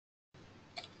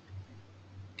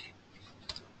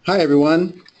Hi,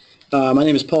 everyone. My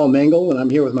name is Paul Mengel, and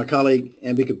I'm here with my colleague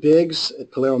Ambi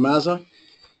at PilieroMazza,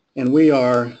 and we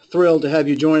are thrilled to have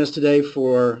you join us today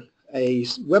for a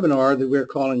webinar that we're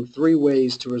calling 3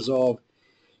 Ways to Resolve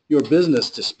Your Business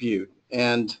Dispute.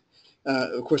 And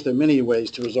of course, there are many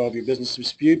ways to resolve your business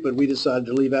dispute, but we decided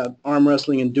to leave out arm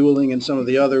wrestling and dueling and some of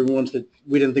the other ones that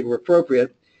we didn't think were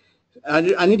appropriate.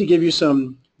 I need to give you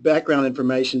some background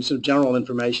information, some general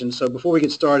information. So before we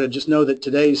get started, just know that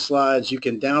today's slides you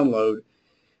can download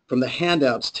from the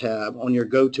Handouts tab on your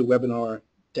GoToWebinar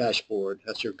dashboard.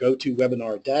 That's your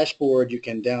GoToWebinar dashboard. You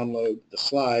can download the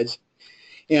slides.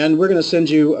 And we're going to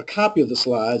send you a copy of the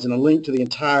slides and a link to the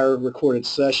entire recorded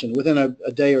session within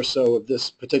a day or so of this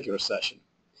particular session.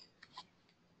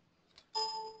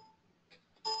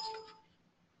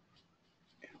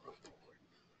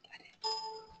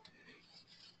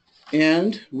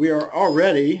 And we are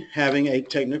already having a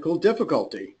technical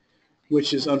difficulty,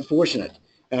 which is unfortunate.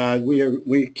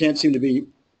 We can't seem to be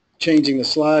changing the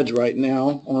slides right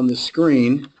now on the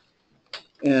screen,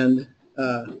 and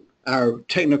our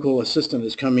technical assistant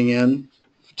is coming in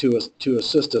to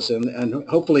assist us, and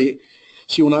hopefully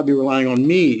she will not be relying on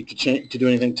me to do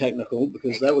anything technical,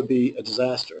 because that would be a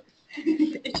disaster.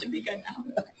 It should be good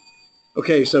now.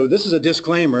 Okay, so this is a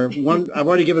disclaimer. I've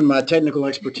already given my technical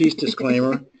expertise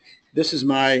disclaimer. This is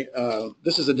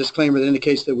a disclaimer that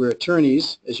indicates that we're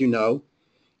attorneys, as you know,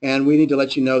 and we need to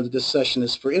let you know that this session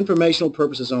is for informational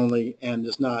purposes only and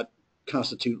does not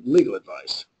constitute legal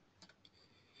advice.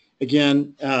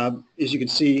 Again, as you can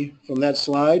see from that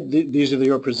slide, these are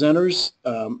your presenters.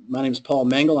 My name is Paul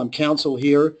Mengel. I'm counsel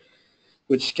here,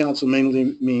 which counsel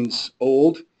mainly means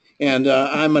old, and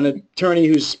I'm an attorney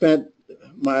who's spent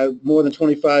my more than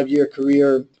 25-year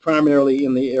career primarily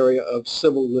in the area of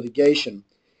civil litigation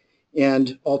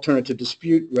and alternative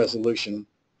dispute resolution,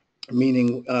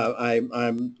 meaning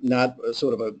I'm not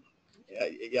sort of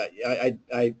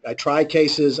I try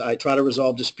cases, I try to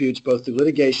resolve disputes both through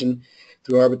litigation,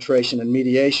 through arbitration and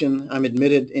mediation. I'm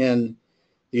admitted in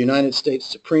the United States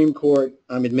Supreme Court.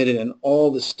 I'm admitted in all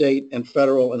the state and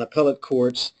federal and appellate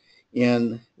courts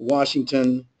in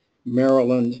Washington,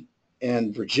 Maryland,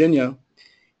 and Virginia,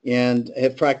 and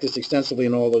have practiced extensively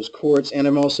in all those courts. And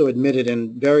I'm also admitted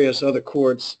in various other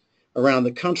courts around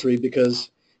the country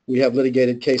because we have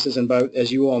litigated cases, and as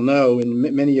you all know, and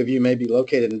many of you may be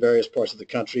located in various parts of the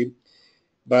country,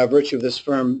 by virtue of this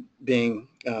firm being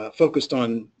focused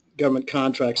on government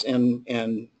contracts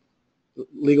and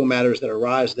legal matters that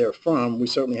arise therefrom, we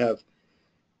certainly have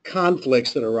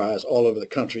conflicts that arise all over the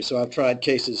country. So I've tried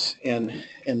cases in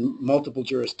multiple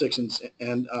jurisdictions,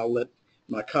 and I'll let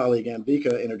my colleague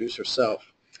Ambika introduce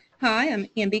herself. Hi, I'm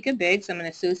Ambika Biggs. I'm an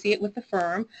associate with the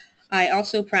firm. I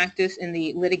also practice in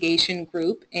the litigation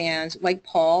group, and like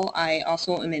Paul, I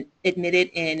also am admitted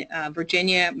in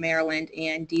Virginia, Maryland,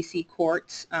 and DC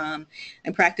courts. I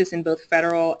practice in both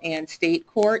federal and state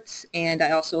courts, and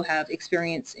I also have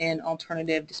experience in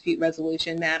alternative dispute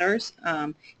resolution matters,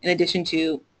 in addition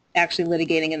to actually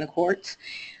litigating in the courts.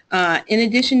 In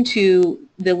addition to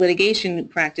the litigation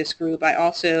practice group, I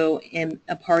also am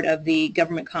a part of the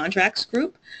government contracts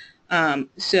group.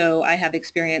 So I have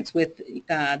experience with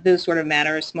those sort of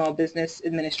matters, small business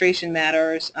administration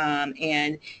matters,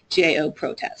 and GAO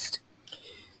protest.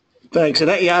 Thanks. And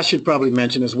I should probably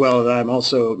mention as well that I'm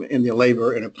also in the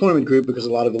labor and employment group, because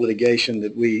a lot of the litigation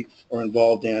that we are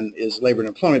involved in is labor and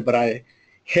employment, but I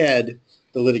head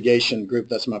the litigation group.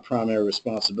 That's my primary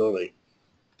responsibility.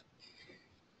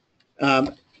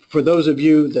 For those of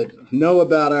you that know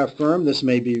about our firm, this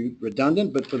may be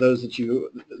redundant, but for those of you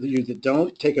that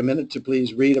don't, take a minute to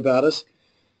please read about us.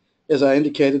 As I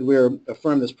indicated, we're a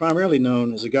firm that's primarily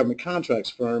known as a government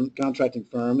contracting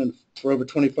firm, and for over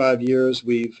 25 years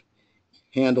we've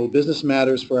handled business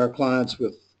matters for our clients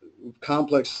with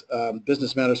complex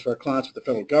business matters for our clients with the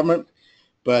federal government.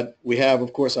 But we have,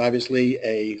 of course, obviously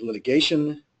a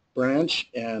litigation branch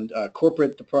and a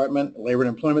corporate department, a labor and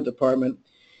employment department,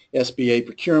 SBA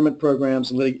procurement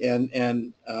programs,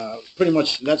 and pretty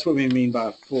much that's what we mean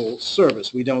by full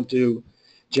service. We don't do,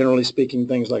 generally speaking,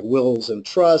 things like wills and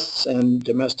trusts and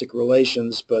domestic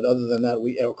relations, but other than that,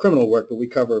 we have criminal work, but we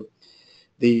cover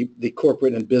the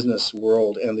corporate and business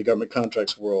world and the government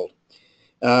contracts world.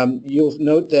 You'll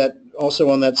note that also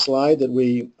on that slide that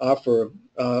we offer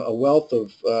a wealth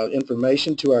of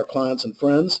information to our clients and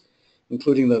friends,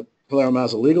 including the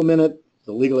PilieroMazza Legal Minute,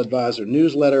 the Legal Advisor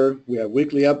newsletter. We have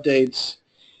weekly updates,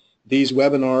 these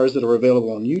webinars that are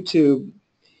available on YouTube,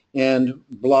 and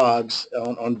blogs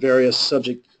on various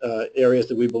subject areas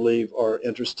that we believe are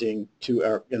interesting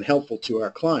to and helpful to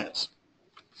our clients.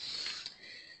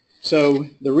 So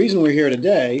the reason we're here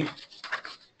today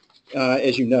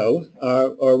as you know,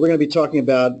 or we're going to be talking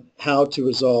about how to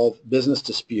resolve business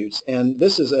disputes. And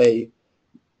this is a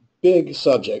big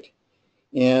subject,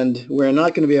 and we're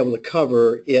not going to be able to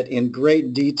cover it in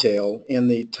great detail in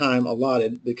the time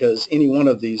allotted, because any one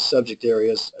of these subject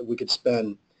areas we could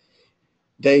spend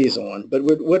days on. But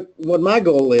what my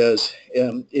goal is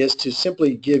to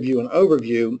simply give you an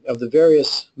overview of the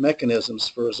various mechanisms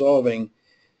for resolving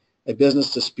a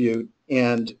business dispute,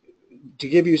 and to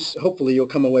give you, hopefully you'll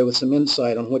come away with some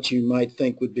insight on what you might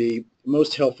think would be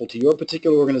most helpful to your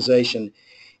particular organization,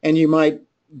 and you might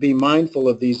be mindful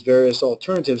of these various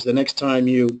alternatives the next time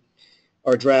you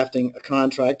are drafting a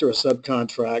contract or a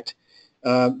subcontract,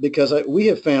 because we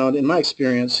have found in my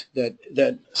experience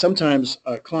that sometimes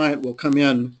a client will come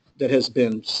in that has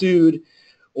been sued,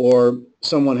 or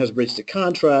someone has breached a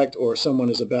contract, or someone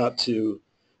is about to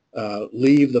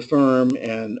leave the firm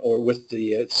or with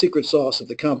the secret sauce of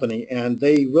the company, and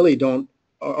they really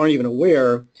aren't even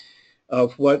aware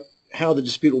of how the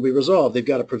dispute will be resolved. They've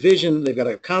got a provision, they've got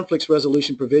a conflicts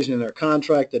resolution provision in their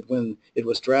contract that when it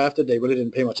was drafted they really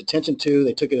didn't pay much attention to.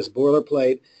 They took it as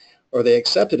boilerplate, or they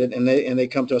accepted it, and they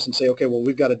come to us and say, okay, well,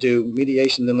 we've got to do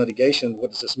mediation then litigation.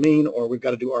 What does this mean? Or we've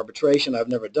got to do arbitration. I've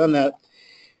never done that.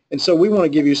 And so we want to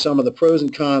give you some of the pros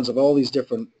and cons of all these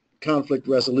different conflict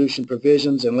resolution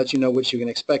provisions and let you know what you can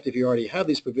expect if you already have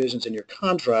these provisions in your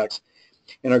contracts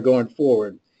and are going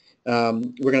forward.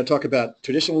 We're going to talk about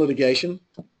traditional litigation.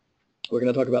 We're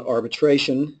going to talk about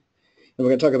arbitration, and we're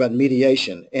going to talk about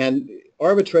mediation. And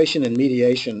arbitration and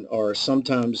mediation are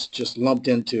sometimes just lumped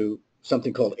into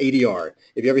something called ADR.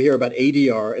 If you ever hear about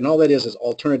ADR, and all that is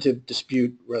alternative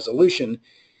dispute resolution,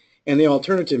 and the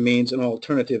alternative means an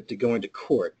alternative to going to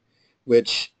court,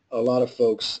 which a lot of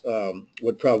folks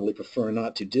would probably prefer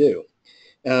not to do.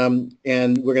 And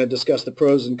we're going to discuss the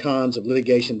pros and cons of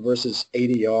litigation versus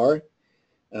ADR,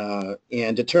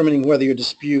 and determining whether your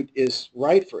dispute is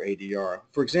right for ADR.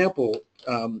 For example,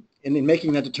 in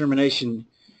making that determination,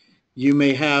 you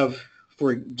may have,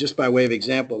 just by way of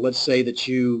example, let's say that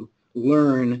you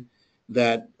learn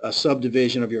that a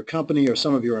subdivision of your company or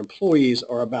some of your employees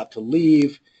are about to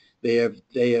leave. They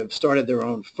have started their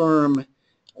own firm,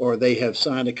 or they have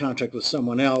signed a contract with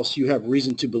someone else. You have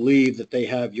reason to believe that they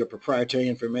have your proprietary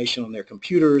information on their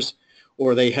computers,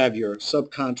 or they have your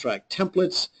subcontract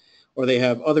templates, or they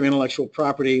have other intellectual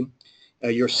property,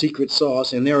 your secret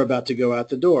sauce, and they're about to go out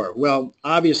the door. Well,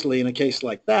 obviously, in a case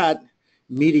like that,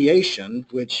 mediation,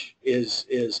 which is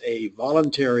a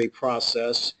voluntary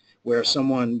process where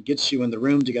someone gets you in the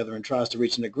room together and tries to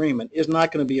reach an agreement, is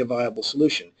not going to be a viable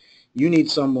solution. You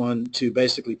need someone to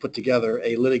basically put together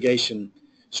a litigation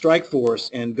strike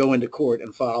force and go into court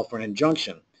and file for an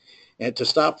injunction and to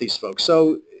stop these folks.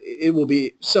 So it will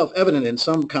be self-evident in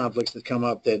some conflicts that come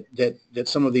up that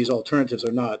some of these alternatives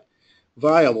are not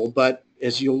viable. But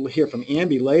as you'll hear from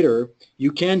Ambi later,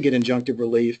 you can get injunctive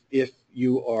relief if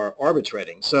you are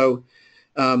arbitrating. So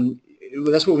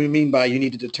that's what we mean by you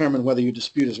need to determine whether your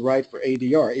dispute is right for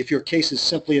ADR. If your case is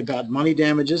simply about money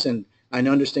damages, and I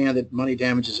understand that money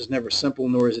damages is never simple,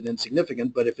 nor is it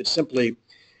insignificant, but if it's simply,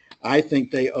 I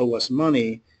think they owe us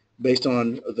money based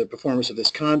on the performance of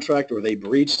this contract, or they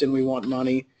breached and we want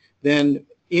money, then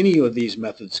any of these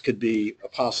methods could be a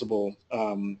possible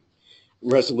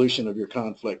resolution of your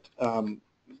conflict.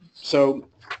 So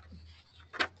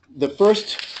the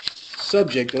first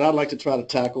subject that I'd like to try to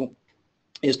tackle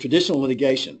is traditional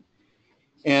litigation.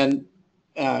 And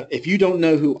if you don't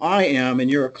know who I am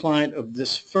and you're a client of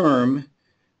this firm,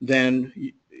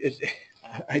 then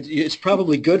it's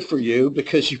probably good for you,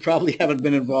 because you probably haven't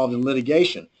been involved in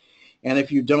litigation. And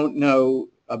if you don't know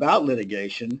about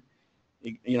litigation,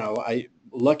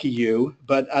 lucky you,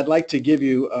 but I'd like to give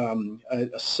you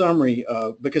a summary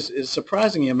of, because a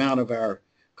surprising amount of our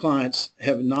clients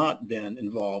have not been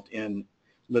involved in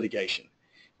litigation.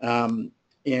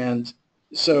 And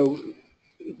so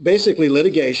basically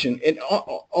litigation, and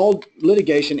all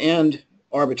litigation and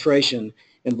arbitration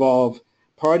involve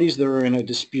parties that are in a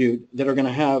dispute that are going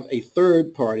to have a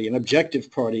third party, an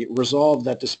objective party, resolve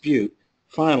that dispute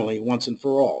finally once and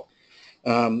for all.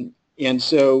 And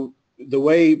so the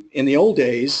way in the old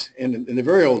days, in the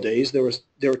very old days, there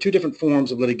were two different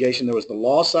forms of litigation. There was the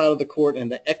law side of the court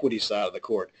and the equity side of the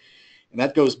court. And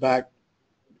that goes back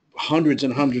hundreds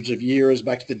and hundreds of years,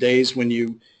 back to the days when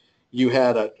you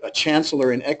had a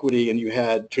chancellor in equity, and you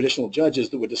had traditional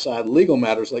judges that would decide legal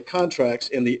matters like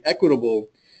contracts, and the equitable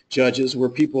judges were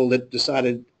people that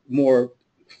decided more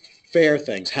fair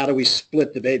things. How do we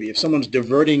split the baby? If someone's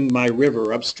diverting my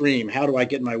river upstream, how do I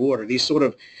get my water? These sort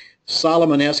of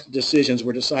Solomon-esque decisions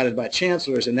were decided by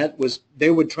chancellors, and they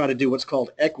would try to do what's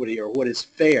called equity, or what is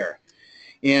fair.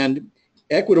 And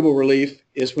Equitable relief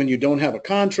is when you don't have a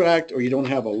contract or you don't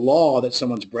have a law that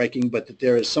someone's breaking, but that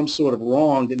there is some sort of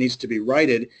wrong that needs to be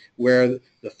righted, where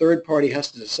the third party has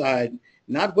to decide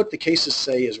not what the cases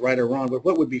say is right or wrong, but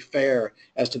what would be fair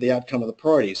as to the outcome of the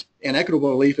parties. And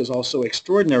equitable relief is also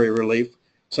extraordinary relief,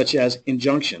 such as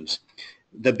injunctions.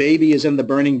 The baby is in the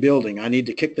burning building. I need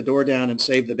to kick the door down and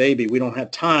save the baby. We don't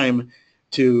have time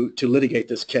to litigate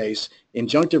this case.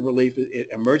 Injunctive relief,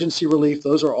 emergency relief,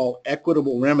 those are all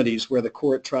equitable remedies where the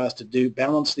court tries to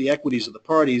balance the equities of the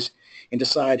parties and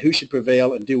decide who should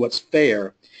prevail and do what's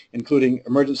fair, including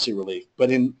emergency relief. But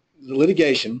in the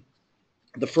litigation,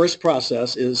 the first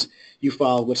process is you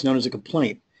file what's known as a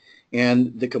complaint.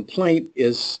 And the complaint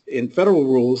is, in federal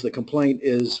rules, the complaint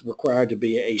is required to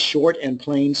be a short and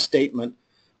plain statement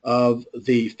of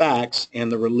the facts and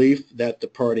the relief that the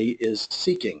party is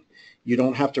seeking. You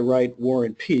don't have to write War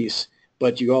and Peace,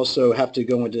 but you also have to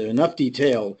go into enough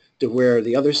detail to where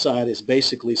the other side is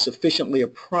basically sufficiently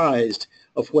apprised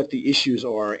of what the issues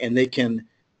are, and they can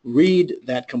read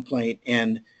that complaint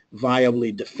and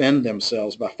viably defend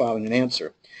themselves by filing an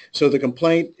answer. So the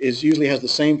complaint usually has the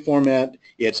same format.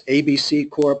 It's ABC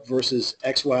Corp versus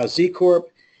XYZ Corp.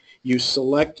 You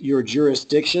select your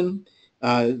jurisdiction.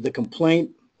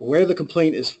 Where the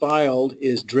complaint is filed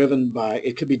is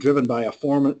it could be driven by a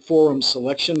forum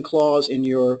selection clause in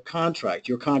your contract.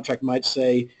 Your contract might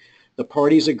say the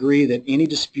parties agree that any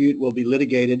dispute will be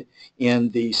litigated in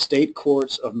the state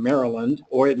courts of Maryland,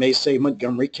 or it may say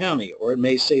Montgomery County, or it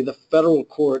may say the federal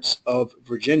courts of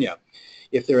Virginia.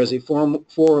 If there is a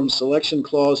forum selection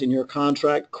clause in your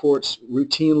contract, courts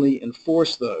routinely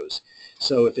enforce those.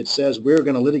 So if it says we're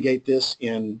going to litigate this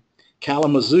in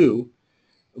Kalamazoo,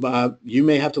 you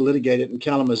may have to litigate it in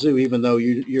Kalamazoo even though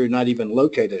you're not even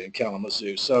located in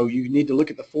Kalamazoo. So you need to look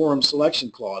at the forum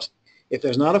selection clause. If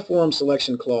there's not a forum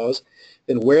selection clause,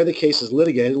 then where the case is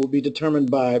litigated will be determined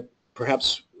by,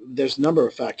 perhaps there's a number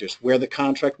of factors: where the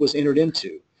contract was entered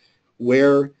into,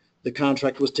 where the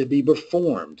contract was to be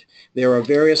performed. There are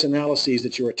various analyses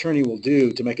that your attorney will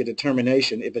do to make a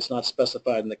determination, if it's not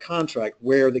specified in the contract,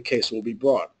 where the case will be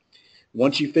brought.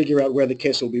 Once you figure out where the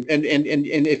case will be, and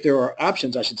if there are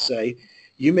options, I should say,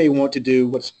 you may want to do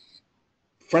what's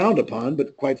frowned upon,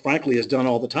 but quite frankly is done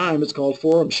all the time. It's called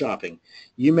forum shopping.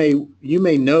 You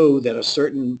may know that a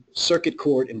certain circuit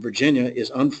court in Virginia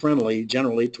is unfriendly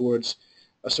generally towards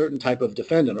a certain type of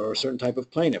defendant or a certain type of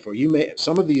plaintiff, or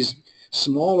some of these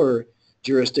smaller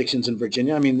jurisdictions in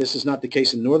Virginia. I mean, this is not the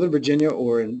case in Northern Virginia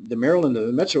or in the Maryland or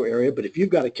the metro area, but if you've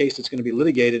got a case that's going to be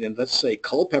litigated in, let's say,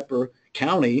 Culpeper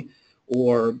County,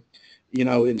 or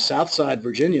in Southside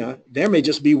Virginia, there may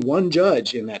just be one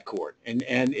judge in that court, and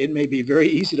it may be very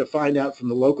easy to find out from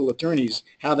the local attorneys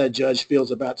how that judge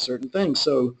feels about certain things.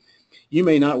 So you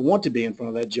may not want to be in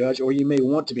front of that judge, or you may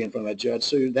want to be in front of that judge.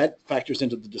 So that factors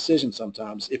into the decision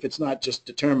sometimes, if it's not just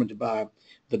determined by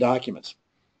the documents.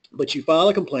 But you file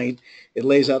a complaint, it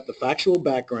lays out the factual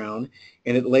background,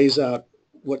 and it lays out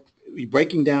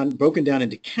broken down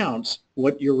into counts,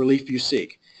 what your relief you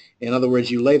seek. In other words,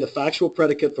 you lay the factual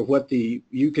predicate for what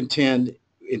you contend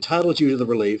entitles you to the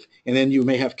relief, and then you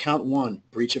may have count one,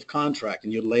 breach of contract,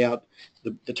 and you lay out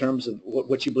the terms of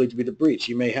what you believe to be the breach.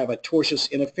 You may have a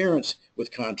tortious interference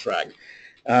with contract.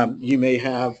 You may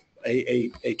have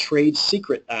a Trade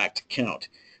Secret Act count,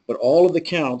 but all of the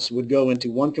counts would go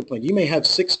into one complaint. You may have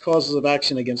 6 causes of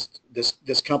action against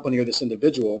this company or this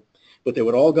individual, but they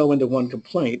would all go into one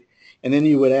complaint, and then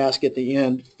you would ask at the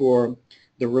end for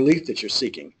the relief that you're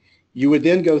seeking. You would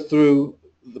then go through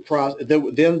the process.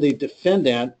 Then the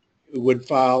defendant would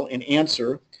file an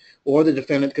answer, or the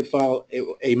defendant could file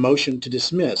a motion to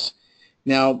dismiss.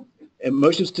 Now,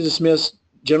 motions to dismiss,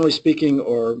 generally speaking,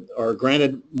 are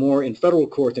granted more in federal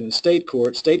court than in state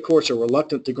court. State courts are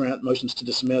reluctant to grant motions to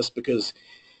dismiss because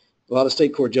a lot of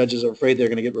state court judges are afraid they're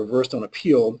going to get reversed on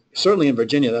appeal. Certainly in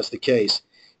Virginia, that's the case.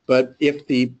 But if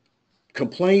the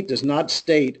complaint does not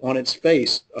state on its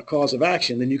face a cause of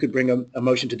action, then you could bring a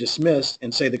motion to dismiss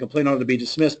and say the complaint ought to be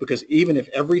dismissed, because even if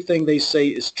everything they say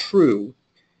is true,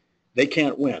 they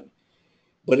can't win.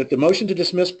 But at the motion to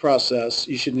dismiss process,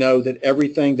 you should know that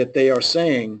everything that they are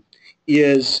saying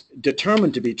is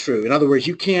determined to be true. In other words,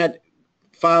 you can't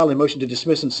file a motion to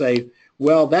dismiss and say,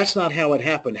 well, that's not how it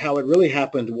happened. How it really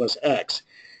happened was X.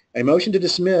 A motion to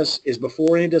dismiss is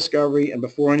before any discovery and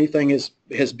before anything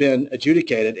has been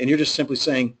adjudicated, and you're just simply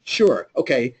saying, sure,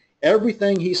 okay,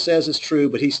 everything he says is true,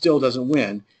 but he still doesn't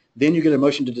win. Then you get a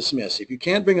motion to dismiss. If you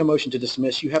can't bring a motion to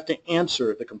dismiss, you have to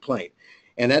answer the complaint.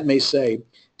 And that may say,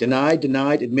 denied,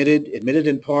 admitted, admitted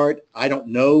in part. I don't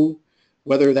know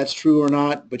whether that's true or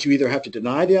not, but you either have to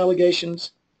deny the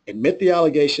allegations admit the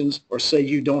allegations, or say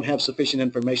you don't have sufficient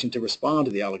information to respond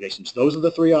to the allegations. Those are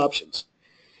the three options.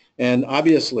 And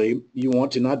obviously, you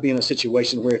want to not be in a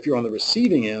situation where if you're on the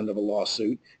receiving end of a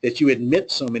lawsuit, that you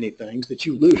admit so many things that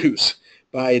you lose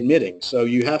by admitting. So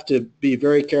you have to be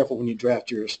very careful when you draft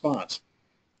your response.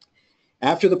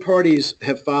 After the parties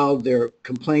have filed their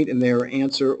complaint and their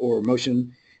answer or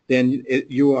motion, then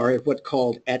you are at what's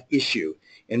called at issue.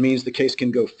 It means the case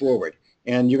can go forward.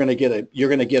 And you're going to get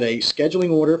a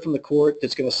scheduling order from the court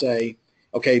that's going to say,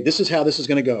 okay, this is how this is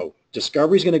going to go.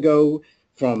 Discovery is going to go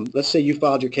from, let's say you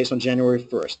filed your case on January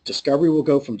 1st. Discovery will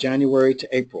go from January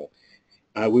to April.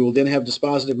 We will then have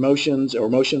dispositive motions or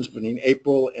motions between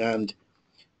April and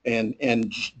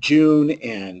June,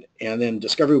 and then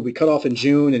discovery will be cut off in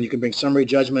June, and you can bring summary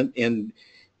judgment in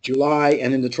July,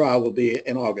 and then the trial will be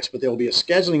in August. But there will be a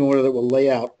scheduling order that will lay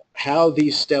out how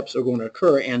these steps are going to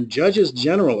occur, and judges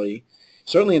generally,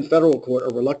 certainly in federal court,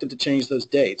 are reluctant to change those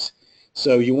dates.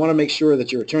 So you want to make sure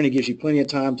that your attorney gives you plenty of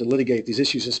time to litigate these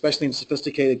issues, especially in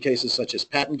sophisticated cases such as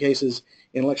patent cases,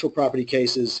 intellectual property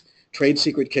cases, trade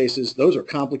secret cases. Those are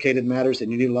complicated matters, and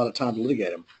you need a lot of time to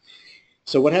litigate them.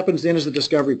 So what happens then is the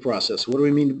discovery process. What do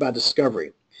we mean by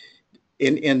discovery?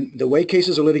 In the way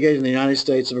cases are litigated in the United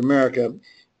States of America,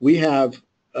 we have,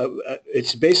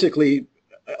 it's basically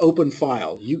open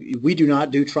file. We do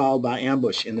not do trial by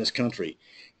ambush in this country.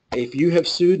 If you have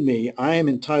sued me, I am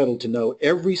entitled to know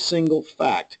every single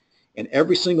fact and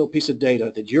every single piece of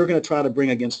data that you're going to try to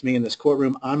bring against me in this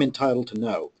courtroom. I'm entitled to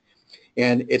know.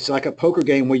 And it's like a poker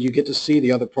game where you get to see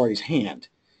the other party's hand.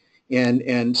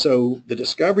 And so the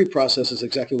discovery process is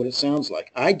exactly what it sounds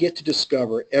like. I get to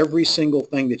discover every single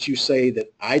thing that you say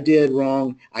that I did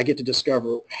wrong. I get to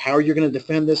discover how you're going to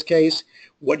defend this case,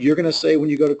 what you're going to say when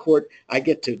you go to court. I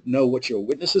get to know what your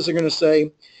witnesses are going to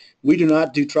say. We do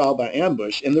not do trial by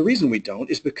ambush, and the reason we don't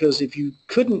is because if you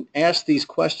couldn't ask these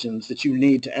questions that you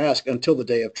need to ask until the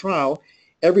day of trial,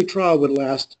 every trial would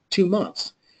last 2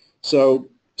 months. So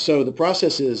the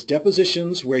process is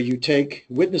depositions where you take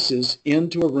witnesses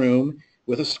into a room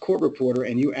with a court reporter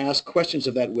and you ask questions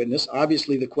of that witness.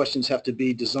 Obviously, the questions have to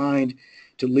be designed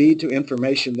to lead to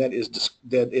information that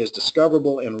is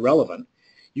discoverable and relevant.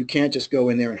 You can't just go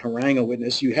in there and harangue a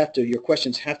witness. Your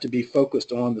questions have to be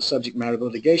focused on the subject matter of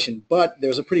litigation, but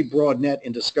there's a pretty broad net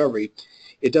in discovery.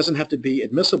 It doesn't have to be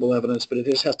admissible evidence, but it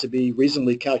just has to be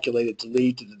reasonably calculated to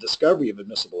lead to the discovery of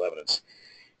admissible evidence.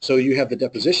 So you have the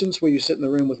depositions where you sit in the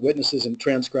room with witnesses and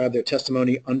transcribe their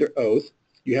testimony under oath.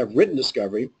 You have written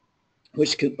discovery,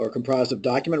 which are comprised of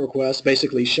document requests.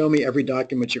 Basically, show me every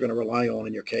document you're going to rely on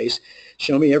in your case.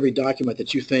 Show me every document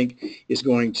that you think is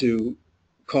going to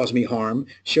cause me harm.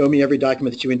 Show me every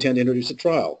document that you intend to introduce at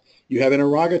trial. You have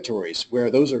interrogatories, where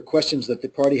those are questions that the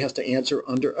party has to answer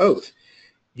under oath.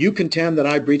 You contend that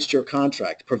I breached your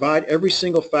contract. Provide every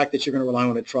single fact that you're going to rely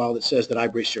on at trial that says that I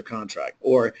breached your contract.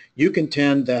 Or you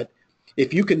contend that,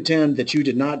 if you contend that you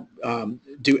did not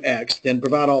do X, then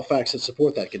provide all facts that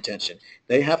support that contention.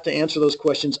 They have to answer those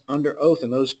questions under oath,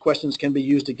 and those questions can be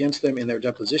used against them in their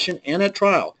deposition and at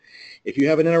trial. If you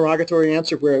have an interrogatory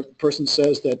answer where a person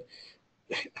says that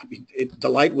the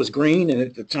light was green, and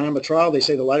at the time of trial they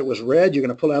say the light was red, you're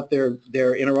going to pull out their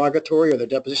interrogatory or their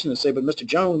deposition and say, but Mr.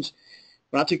 Jones,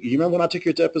 you remember when I took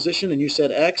your deposition and you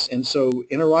said X? And so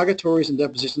interrogatories and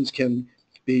depositions can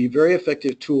be very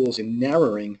effective tools in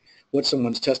narrowing what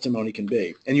someone's testimony can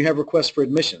be. And you have requests for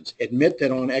admissions. Admit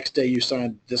that on X day you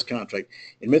signed this contract.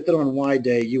 Admit that on Y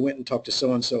day you went and talked to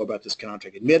so-and-so about this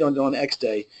contract. Admit on X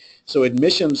day. So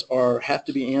admissions have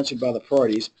to be answered by the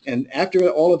parties. And after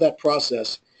all of that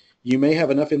process, you may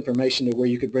have enough information to where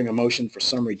you could bring a motion for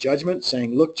summary judgment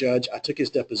saying, look, Judge, I took his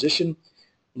deposition.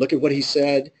 Look at what he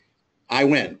said. I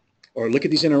win. Or look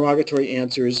at these interrogatory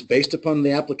answers. Based upon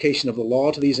the application of the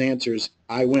law to these answers,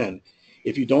 I win.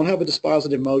 If you don't have a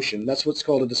dispositive motion, that's what's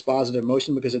called a dispositive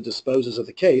motion because it disposes of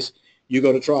the case, you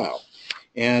go to trial.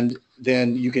 And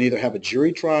then you can either have a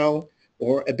jury trial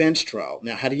or a bench trial.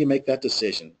 Now, how do you make that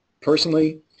decision?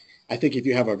 Personally, I think if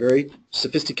you have a very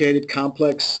sophisticated,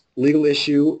 complex legal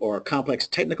issue or a complex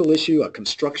technical issue, a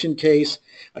construction case,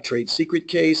 a trade secret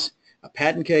case, a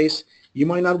patent case, you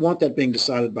might not want that being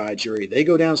decided by a jury. They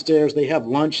go downstairs, they have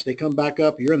lunch, they come back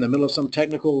up, you're in the middle of some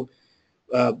technical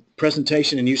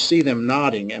presentation and you see them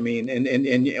nodding,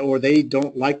 or they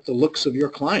don't like the looks of your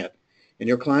client, and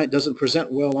your client doesn't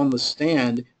present well on the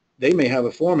stand. They may have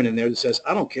a foreman in there that says,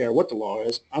 I don't care what the law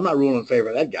is, I'm not ruling in favor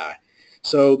of that guy.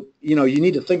 So, you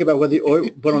need to think about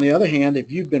but on the other hand,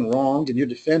 if you've been wronged and you're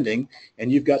defending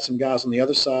and you've got some guys on the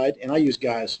other side, and I use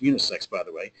guys unisex, by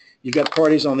the way, you've got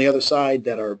parties on the other side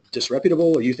that are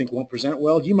disreputable or you think won't present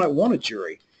well, you might want a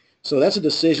jury. So that's a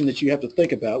decision that you have to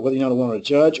think about, whether you want a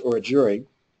judge or a jury,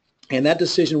 and that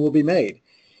decision will be made.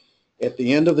 At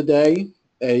the end of the day,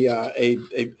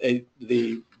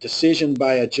 the decision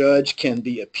by a judge can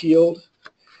be appealed,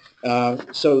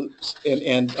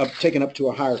 and taken up to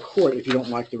a higher court if you don't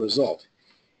like the result.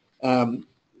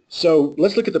 So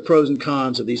let's look at the pros and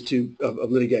cons of these two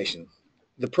of litigation.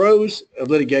 The pros of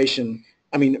litigation,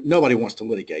 I mean, nobody wants to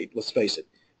litigate, let's face it,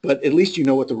 but at least you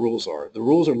know what the rules are. The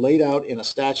rules are laid out in a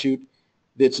statute.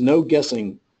 There's no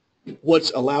guessing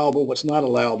what's allowable, what's not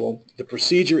allowable. The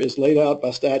procedure is laid out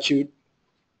by statute.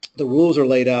 The rules are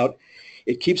laid out.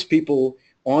 It keeps people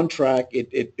on track.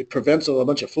 It prevents a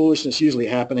bunch of foolishness usually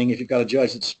happening if you've got a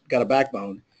judge that's got a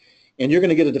backbone. And you're going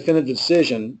to get a definitive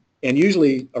decision, and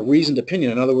usually a reasoned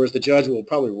opinion. In other words, the judge will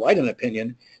probably write an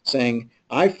opinion saying,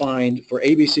 I find for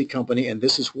ABC company, and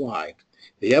this is why.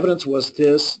 The evidence was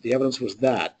this, the evidence was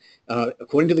that.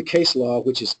 According to the case law,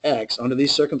 which is X, under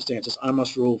these circumstances, I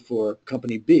must rule for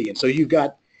company B. And so you've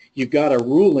got a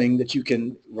ruling that you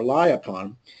can rely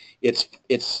upon. It's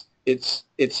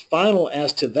final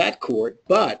as to that court,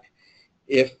 but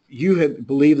if you have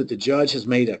believed that the judge has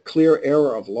made a clear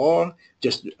error of law,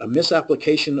 just a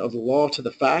misapplication of the law to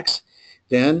the facts,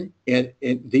 then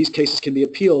these cases can be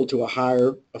appealed to a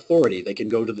higher authority. They can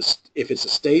go to if it's a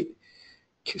state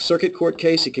circuit court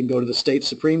case, it can go to the state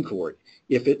Supreme Court.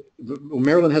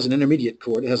 Maryland has an intermediate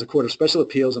court. It has a court of special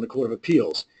appeals and a court of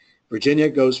appeals. Virginia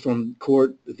goes from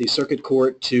the circuit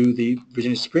court to the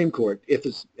Virginia Supreme Court if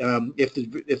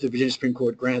the Virginia Supreme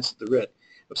Court grants the writ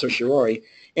of certiorari.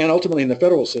 And ultimately in the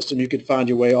federal system, you could find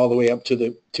your way all the way up to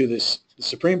the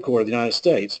Supreme Court of the United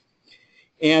States.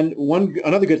 And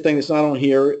another good thing that's not on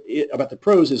here about the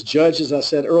pros is judges, as I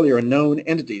said earlier, are known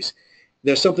entities.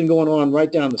 There's something going on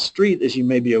right down the street, as you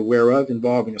may be aware of,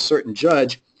 involving a certain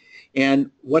judge.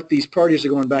 And what these parties are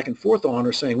going back and forth on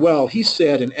are saying, well, he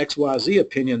said in XYZ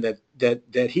opinion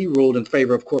that he ruled in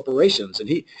favor of corporations. And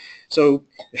so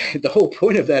the whole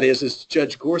point of that is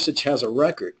Judge Gorsuch has a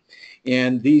record.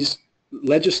 And these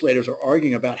legislators are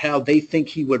arguing about how they think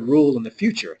he would rule in the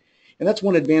future. And that's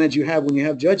one advantage you have when you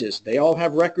have judges. They all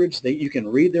have records. You can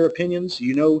read their opinions.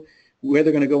 You know where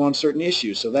they're going to go on certain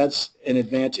issues. So that's an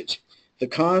advantage. The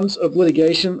cons of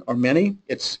litigation are many.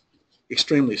 It's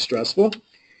extremely stressful.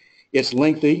 It's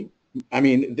lengthy. I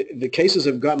mean, the cases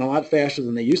have gotten a lot faster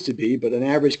than they used to be, but an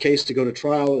average case to go to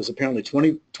trial is apparently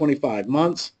 25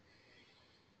 months.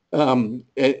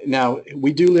 Now,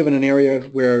 we do live in an area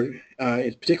where,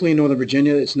 particularly in Northern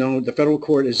Virginia, it's known, the federal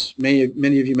court, as many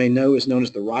of you may know, is known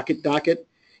as the Rocket Docket.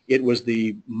 It was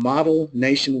the model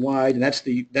nationwide, and that's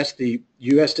the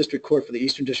U.S. District Court for the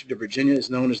Eastern District of Virginia is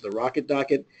known as the Rocket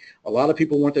Docket. A lot of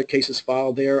people want their cases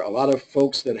filed there. A lot of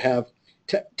folks that have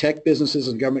tech businesses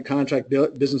and government contract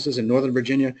businesses in Northern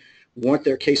Virginia want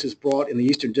their cases brought in the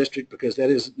Eastern District because that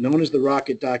is known as the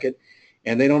Rocket Docket,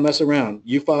 and they don't mess around.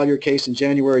 You file your case in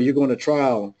January, you're going to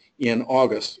trial in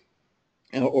August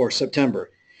or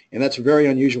September, and that's very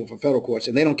unusual for federal courts,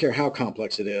 and they don't care how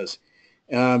complex it is.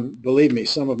 Believe me,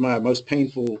 some of my most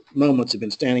painful moments have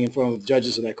been standing in front of the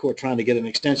judges of that court trying to get an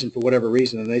extension for whatever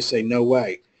reason, and they say no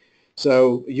way.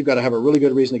 So you've got to have a really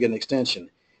good reason to get an extension.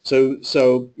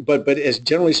 But as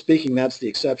generally speaking, that's the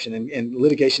exception, and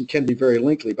litigation can be very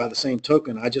lengthy. By the same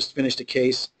token, I just finished a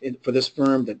case for this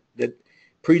firm that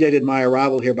predated my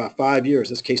arrival here by 5 years.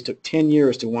 This case took 10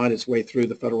 years to wind its way through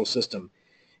the federal system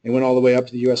and went all the way up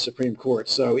to the U.S. Supreme Court.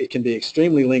 So it can be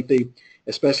extremely lengthy,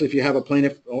 especially if you have a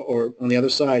plaintiff or on the other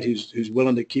side who's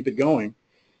willing to keep it going.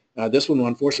 This one,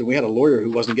 unfortunately, we had a lawyer who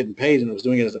wasn't getting paid and was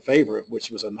doing it as a favor, which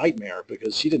was a nightmare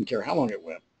because she didn't care how long it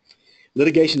went.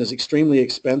 Litigation is extremely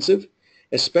expensive,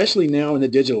 especially now in the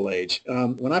digital age.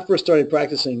 When I first started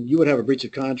practicing, you would have a breach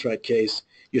of contract case.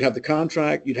 You'd have the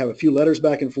contract. You'd have a few letters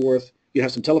back and forth. You'd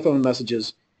have some telephone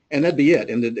messages, and that'd be it.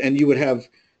 And you would have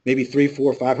maybe 300,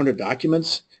 400, 500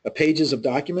 documents, pages of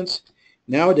documents.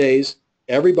 Nowadays,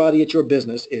 everybody at your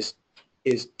business is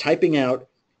typing out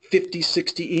 50,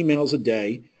 60 emails a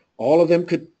day. All of them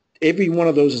every one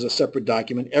of those is a separate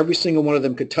document. Every single one of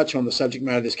them could touch on the subject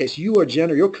matter of this case.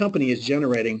 Your company is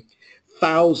generating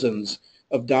thousands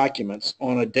of documents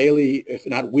on a daily, if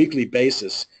not weekly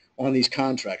basis on these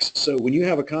contracts. So when you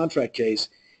have a contract case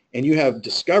and you have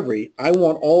discovery, I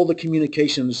want all the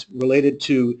communications related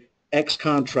to X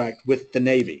contract with the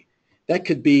Navy. That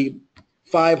could be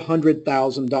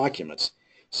 500,000 documents.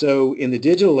 So in the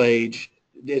digital age,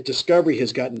 discovery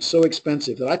has gotten so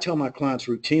expensive that I tell my clients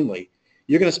routinely,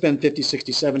 you're going to spend $50,000,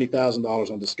 $60,000,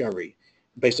 $70,000 on discovery.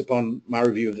 based upon my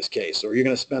review of this case, or you're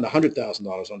going to spend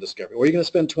 $100,000 on discovery, or you're going to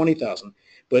spend $20,000.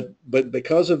 But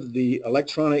because of the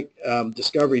electronic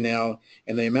discovery now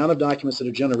and the amount of documents that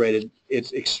are generated,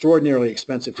 it's extraordinarily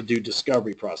expensive to do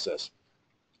discovery process.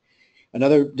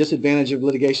 Another disadvantage of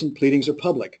litigation, pleadings are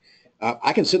public.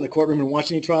 I can sit in the courtroom and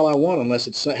watch any trial I want unless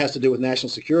it has to do with national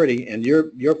security, and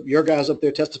your guys up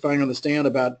there testifying on the stand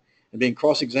about and being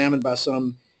cross-examined by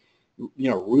some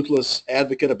ruthless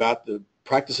advocate about the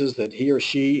practices that he or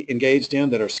she engaged in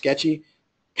that are sketchy.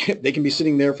 They can be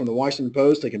sitting there from the Washington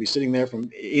Post. They can be sitting there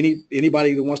from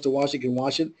anybody who wants to watch it can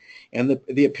watch it, and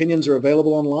the opinions are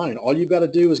available online. All you've got to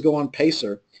do is go on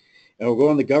Pacer or go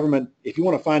on the government. If you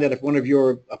want to find out if one of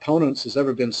your opponents has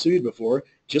ever been sued before,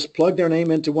 just plug their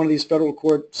name into one of these federal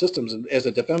court systems as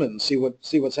a defendant and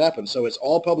see what's happened. So it's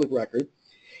all public record,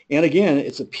 and again,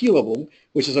 it's appealable,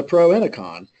 which is a pro and a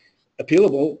con.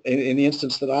 Appealable in the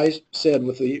instance that I said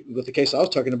with the case I was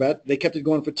talking about, they kept it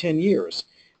going for 10 years.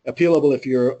 Appealable if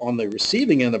you're on the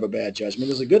receiving end of a bad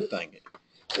judgment is a good thing.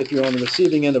 If you're on the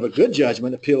receiving end of a good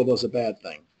judgment, appealable is a bad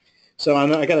thing. So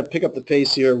I got to pick up the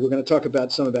pace here. We're going to talk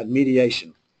about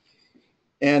mediation.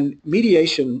 And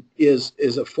mediation is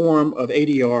a form of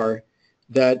ADR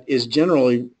that is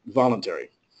generally voluntary.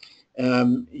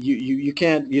 You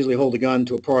can't usually hold a gun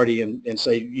to a party and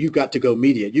say, you've got to go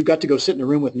mediate. You've got to go sit in a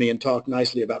room with me and talk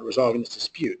nicely about resolving this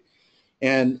dispute.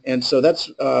 And so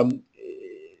that's,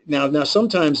 now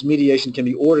sometimes mediation can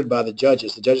be ordered by the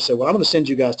judges. The judges say, well, I'm going to send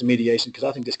you guys to mediation because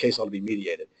I think this case ought to be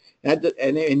mediated.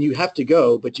 And you have to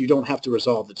go, but you don't have to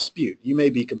resolve the dispute. You may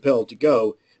be compelled to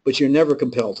go, but you're never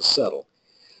compelled to settle.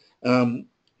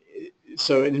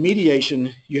 So in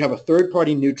mediation, you have a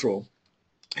third-party neutral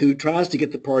who tries to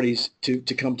get the parties to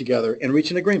come together and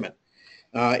reach an agreement.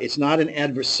 It's not an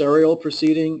adversarial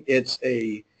proceeding. It's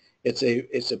a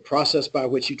process by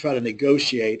which you try to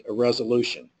negotiate a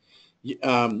resolution.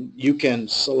 You can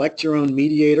select your own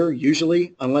mediator,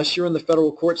 usually, unless you're in the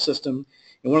federal court system.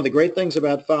 And one of the great things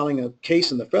about filing a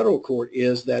case in the federal court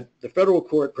is that the federal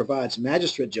court provides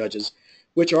magistrate judges,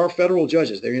 which are federal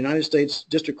judges. They're United States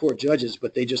District Court judges,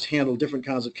 but they just handle different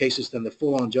kinds of cases than the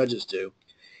full-on judges do.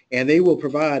 And they will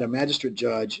provide a magistrate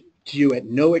judge to you at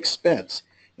no expense.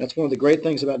 That's one of the great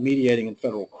things about mediating in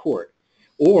federal court.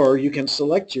 Or you can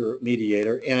select your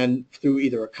mediator, and through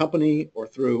either a company or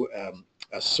through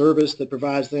a service that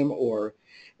provides them, or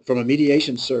from a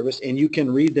mediation service, and you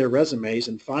can read their resumes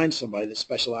and find somebody that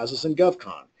specializes in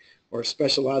GovCon or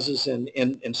specializes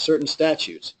in certain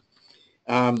statutes.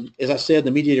 As I said, the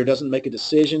mediator doesn't make a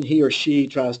decision. He or she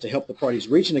tries to help the parties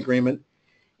reach an agreement,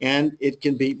 and it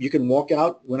can be, you can walk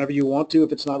out whenever you want to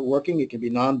if it's not working. It can be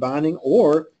non-binding,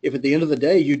 or if at the end of the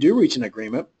day you do reach an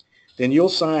agreement, then you'll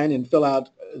sign and fill out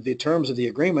the terms of the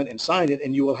agreement and sign it,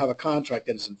 and you will have a contract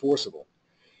that is enforceable.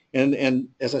 And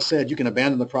as I said, you can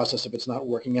abandon the process if it's not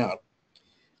working out.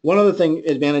 One other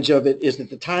advantage of it is that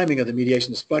the timing of the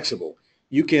mediation is flexible.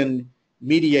 You can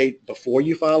mediate before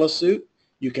you file a suit.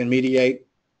 You can mediate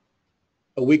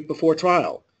a week before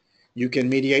trial. You can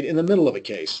mediate in the middle of a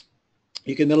case.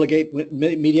 You can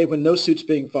mediate when no suit's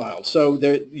being filed. So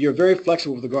you're very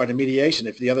flexible with regard to mediation.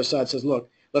 If the other side says, look,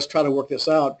 let's try to work this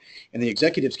out, and the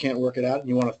executives can't work it out, and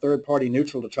you want a third-party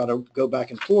neutral to try to go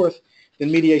back and forth, then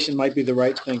mediation might be the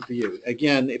right thing for you.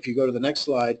 Again, if you go to the next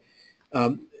slide,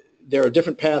 there are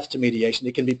different paths to mediation.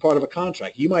 It can be part of a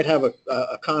contract. You might have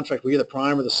a contract where you're the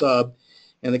prime or the sub,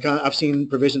 and I've seen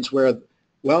provisions where,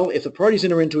 well, if the parties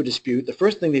enter into a dispute, the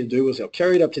first thing they do is they'll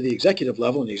carry it up to the executive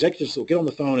level, and the executives will get on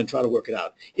the phone and try to work it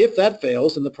out. If that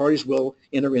fails, then the parties will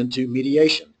enter into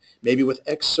mediation, maybe with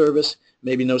X service,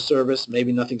 maybe no service,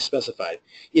 maybe nothing specified.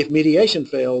 If mediation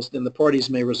fails, then the parties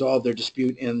may resolve their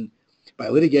dispute by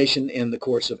litigation in the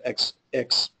courts of X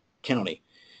county.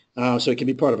 So it can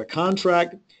be part of a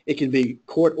contract. It can be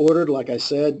court ordered, like I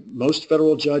said. Most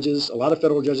federal judges, a lot of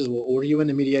federal judges will order you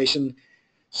into mediation.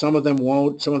 Some of them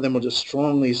won't. Some of them will just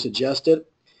strongly suggest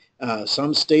it.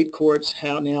 Some state courts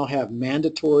now have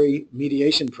mandatory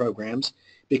mediation programs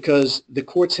because the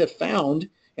courts have found,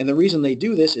 and the reason they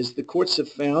do this is the courts have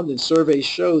found, and surveys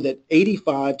show, that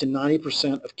 85 to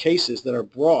 90% of cases that are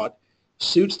brought,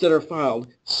 suits that are filed,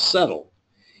 settle.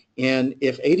 And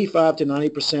if 85 to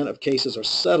 90% of cases are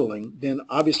settling, then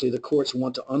obviously the courts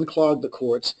want to unclog the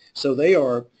courts, so they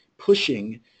are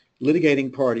pushing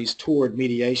litigating parties toward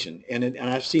mediation. And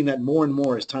I've seen that more and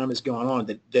more as time has gone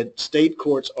on, that state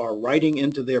courts are writing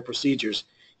into their procedures,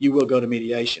 you will go to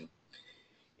mediation.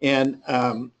 And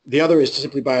the other is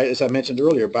simply by, as I mentioned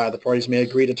earlier, the parties may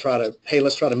agree to hey,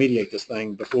 let's try to mediate this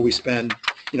thing before we spend,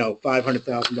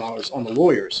 $500,000 on the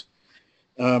lawyers.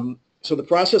 So the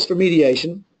process for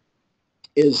mediation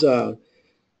is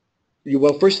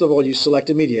Well, first of all, you select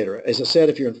a mediator. As I said,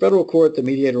 if you're in federal court, the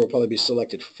mediator will probably be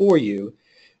selected for you,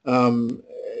 um,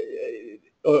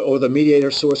 or the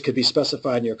mediator source could be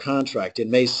specified in your contract. It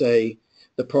may say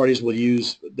the parties will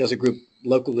use, there's a group,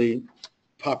 locally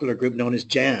popular group known as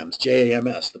JAMS,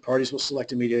 J-A-M-S. The parties will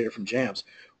select a mediator from JAMS.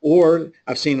 Or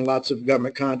I've seen lots of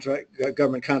government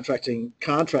contracting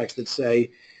contracts that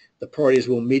say the parties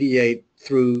will mediate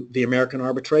through the American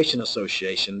Arbitration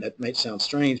Association. That might sound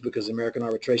strange because the American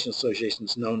Arbitration Association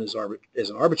is known as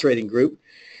an arbitrating group,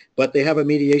 but they have a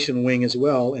mediation wing as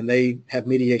well, and they have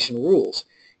mediation rules.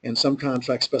 And some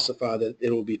contracts specify that it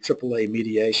will be AAA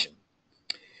mediation.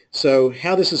 So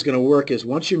how this is going to work is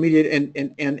once you mediate,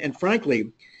 and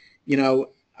frankly, you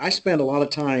know, I spend a lot of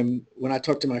time when I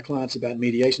talk to my clients about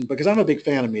mediation because I'm a big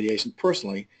fan of mediation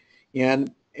personally,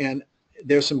 and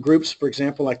there's some groups, for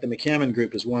example, like the McCammon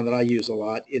group is one that I use a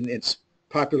lot. It's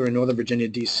popular in Northern Virginia,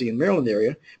 D.C., and Maryland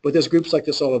area, but there's groups like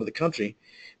this all over the country.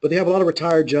 But they have a lot of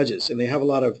retired judges, and they have a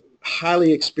lot of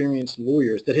highly experienced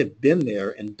lawyers that have been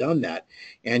there and done that,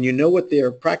 and you know what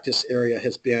their practice area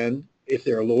has been if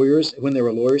they're lawyers, when they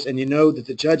were lawyers, and you know that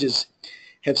the judges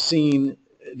have seen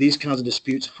these kinds of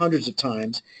disputes hundreds of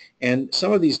times, and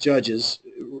some of these judges,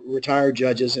 retired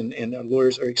judges and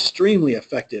lawyers, are extremely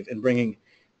effective in bringing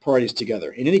parties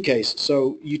together. In any case,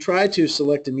 so you try to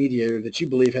select a mediator that you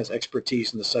believe has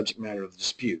expertise in the subject matter of the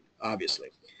dispute, obviously.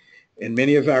 In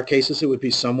many of our cases, it would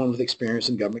be someone with experience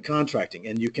in government contracting,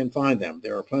 and you can find them.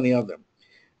 There are plenty of them.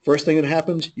 First thing that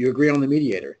happens, you agree on the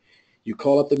mediator. You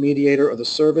call up the mediator or the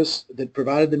service that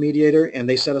provided the mediator, and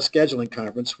they set a scheduling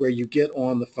conference where you get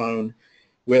on the phone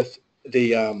with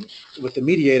the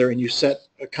mediator and you set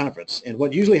a conference. And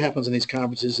what usually happens in these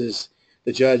conferences is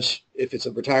the judge, if it's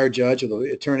a retired judge or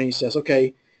the attorney, says,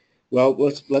 "Okay, well,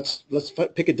 let's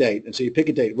pick a date." And so you pick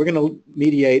a date. We're going to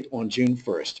mediate on June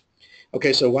 1st.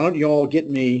 Okay, so why don't you all get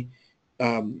me?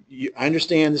 I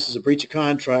understand this is a breach of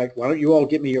contract. Why don't you all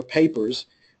get me your papers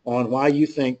on why you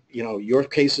think, you know, your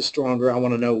case is stronger? I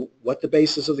want to know what the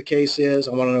basis of the case is.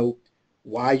 I want to know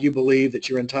why you believe that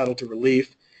you're entitled to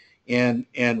relief, and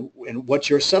what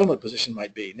your settlement position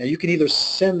might be. Now, you can either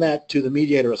send that to the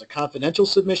mediator as a confidential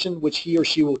submission, which he or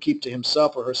she will keep to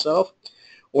himself or herself,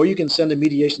 or you can send a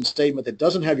mediation statement that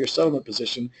doesn't have your settlement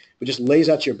position, but just lays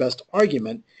out your best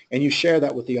argument, and you share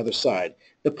that with the other side.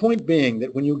 The point being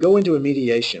that when you go into a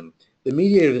mediation, the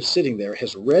mediator that's sitting there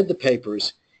has read the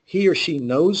papers. He or she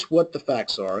knows what the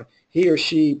facts are. He or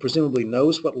she presumably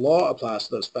knows what law applies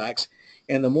to those facts.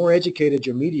 And the more educated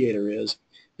your mediator is,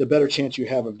 the better chance you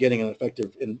have of getting an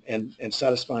effective and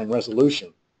satisfying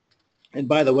resolution. And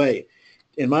by the way,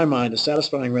 in my mind, a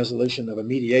satisfying resolution of a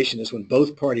mediation is when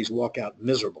both parties walk out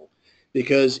miserable.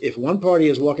 Because if one party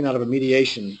is walking out of a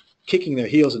mediation kicking their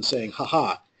heels and saying, "Ha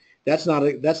ha," that's not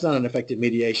an effective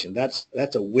mediation. That's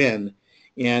a win.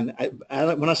 And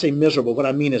when I say miserable, what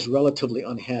I mean is relatively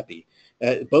unhappy.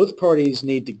 Both parties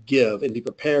need to give and be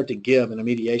prepared to give in a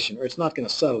mediation, or it's not going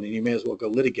to settle, and you may as well go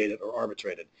litigate it or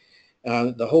arbitrate it.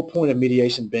 The whole point of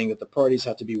mediation being that the parties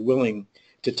have to be willing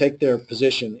to take their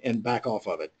position and back off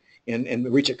of it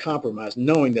and reach a compromise,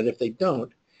 knowing that if they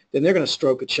don't, then they're going to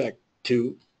stroke a check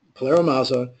to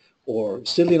PilieroMazza or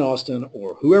Sidley and Austin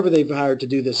or whoever they've hired to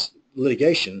do this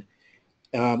litigation,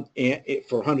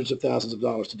 for hundreds of thousands of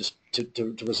dollars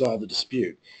to resolve the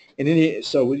dispute. And then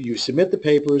so you submit the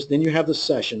papers, then you have the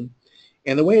session,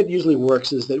 and the way it usually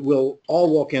works is that we'll all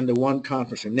walk into one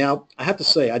conference room. Now, I have to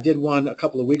say, I did one a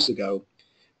couple of weeks ago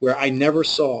where I never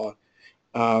saw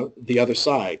the other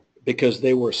side because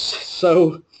they were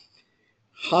so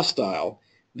hostile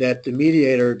that the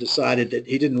mediator decided that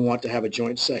he didn't want to have a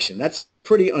joint session. That's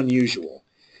pretty unusual.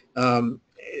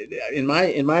 In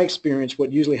my experience,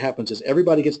 what usually happens is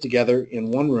everybody gets together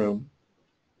in one room,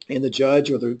 and the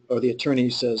judge or the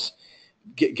attorney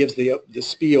gives the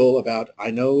spiel about, "I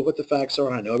know what the facts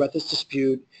are. I know about this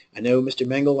dispute. I know, Mr.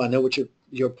 Mengel, I know what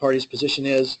your party's position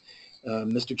is.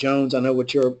 Mr. Jones, I know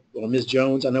what or Ms.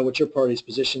 Jones, I know what your party's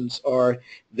positions are.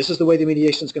 This is the way the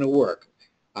mediation is going to work.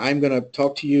 I'm going to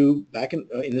talk to you back in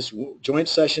this joint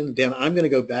session. Then I'm going to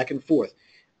go back and forth."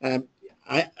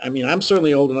 I mean, I'm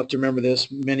certainly old enough to remember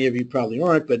this. Many of you probably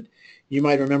aren't, but you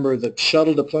might remember the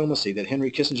shuttle diplomacy that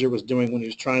Henry Kissinger was doing when he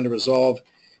was trying to resolve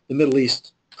the Middle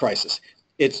East crisis.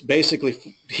 It's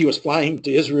basically he was flying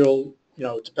to Israel, you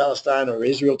know, to Palestine, or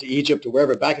Israel to Egypt, or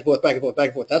wherever, back and forth, back and forth, back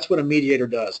and forth. That's what a mediator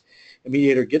does. A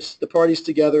mediator gets the parties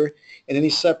together, and then he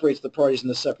separates the parties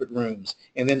into separate rooms,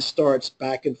 and then starts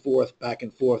back and forth,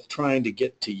 trying to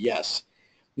get to yes.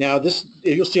 Now, this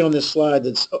you'll see on this slide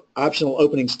that's optional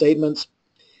opening statements.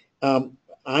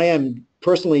 I am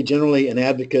personally generally an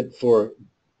advocate for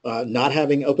not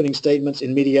having opening statements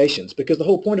in mediations, because the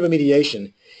whole point of a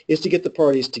mediation is to get the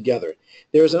parties together.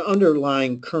 There's an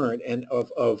underlying current and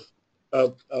of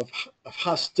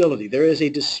hostility. There is a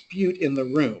dispute in the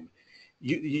room.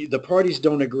 The parties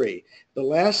don't agree. The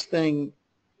last thing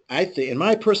I think, in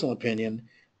my personal opinion,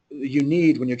 you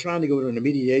need when you're trying to go to a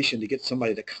mediation to get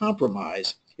somebody to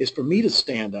compromise is for me to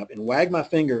stand up and wag my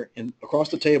finger across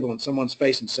the table in someone's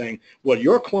face and saying, well,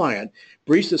 your client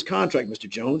breached this contract, Mr.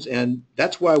 Jones, and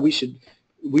that's why we should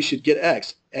get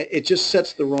X. It just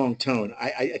sets the wrong tone.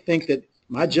 I think that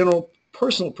my general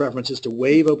personal preference is to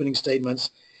waive opening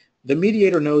statements. The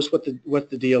mediator knows what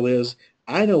the deal is.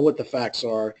 I know what the facts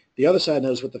are. The other side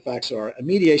knows what the facts are. A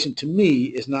mediation, to me,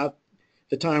 is not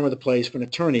the time or the place for an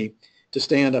attorney to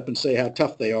stand up and say how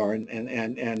tough they are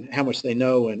and how much they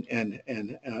know.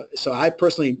 So I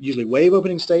personally usually waive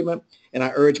opening statement, and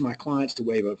I urge my clients to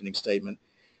waive opening statement.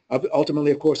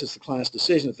 Ultimately, of course, it's the client's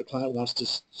decision. If the client wants to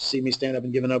see me stand up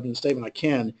and give an opening statement, I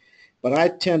can. But I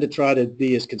tend to try to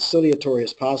be as conciliatory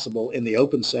as possible in the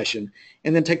open session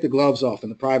and then take the gloves off in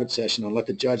the private session and let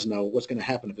the judge know what's going to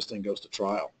happen if this thing goes to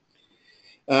trial.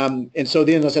 And so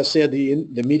then, as I said,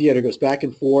 the mediator goes back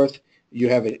and forth.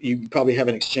 You probably have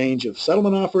an exchange of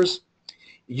settlement offers.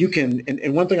 You can,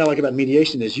 and one thing I like about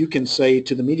mediation is you can say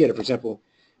to the mediator, for example,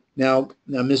 now,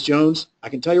 Ms. Jones, I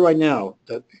can tell you right now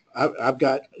that I've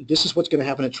got, this is what's going to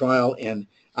happen at trial, and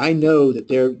I know that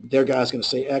their guy's going to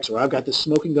say X, or I've got this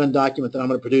smoking gun document that I'm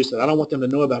going to produce that I don't want them to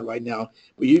know about right now,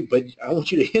 but I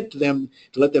want you to hint to them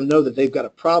to let them know that they've got a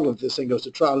problem if this thing goes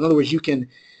to trial. In other words, you can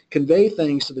convey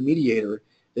things to the mediator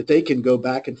that they can go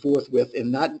back and forth with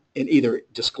and either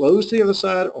disclose to the other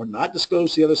side or not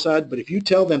disclose to the other side. But if you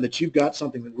tell them that you've got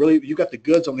something that really, you've got the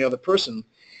goods on the other person,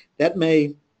 that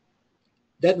may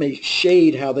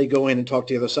shade how they go in and talk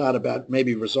to the other side about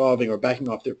maybe resolving or backing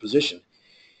off their position.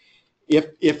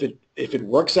 If it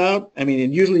works out, I mean,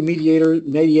 and usually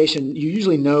mediation, you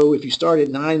usually know if you start at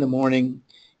 9 in the morning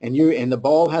and the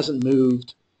ball hasn't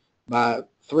moved by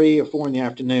 3 or 4 in the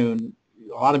afternoon,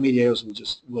 a lot of mediators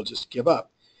will just give up.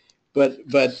 But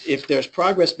if there's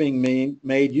progress being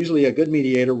made, usually a good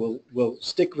mediator will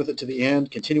stick with it to the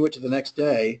end, continue it to the next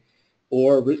day,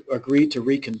 or agree to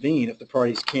reconvene if the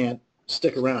parties can't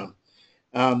stick around.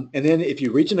 And then if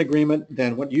you reach an agreement,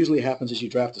 then what usually happens is you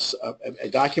draft a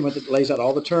document that lays out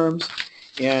all the terms,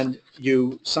 and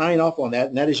you sign off on that,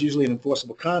 and that is usually an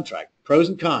enforceable contract. Pros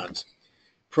and cons.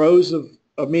 Pros of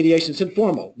mediation, it's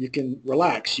informal. You can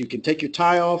relax. You can take your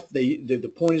tie off.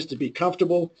 The point is to be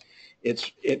comfortable.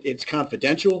 It's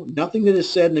confidential. Nothing that is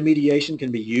said in the mediation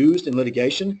can be used in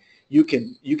litigation. You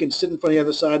can sit in front of the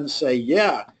other side and say,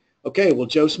 yeah, okay, well,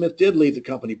 Joe Smith did leave the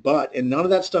company, and none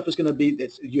of that stuff is going to be,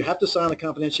 you have to sign a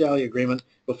confidentiality agreement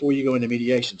before you go into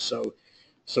mediation. So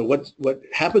what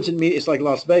happens in it's like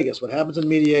Las Vegas. What happens in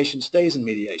mediation stays in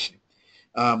mediation.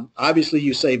 Obviously,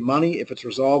 you save money if it's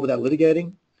resolved without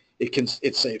litigating.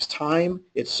 It saves time.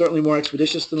 It's certainly more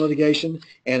expeditious than litigation.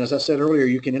 And as I said earlier,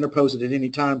 you can interpose it at any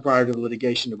time prior to the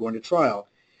litigation or going to trial.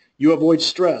 You avoid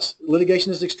stress.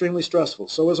 Litigation is extremely stressful.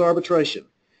 So is arbitration.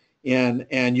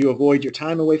 And you avoid your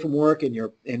time away from work and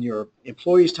your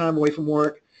employees' time away from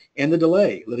work and the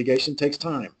delay. Litigation takes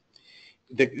time.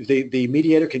 The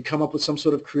mediator can come up with some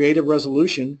sort of creative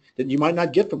resolution that you might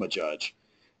not get from a judge.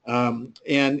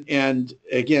 And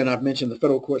again, I've mentioned the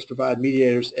federal courts provide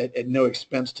mediators at no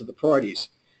expense to the parties.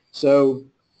 So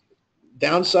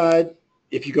downside,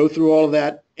 if you go through all of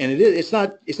that, and it's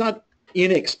not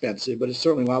inexpensive, but it's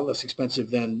certainly a lot less expensive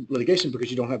than litigation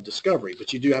because you don't have discovery,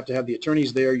 but you do have to have the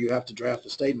attorneys there. You have to draft the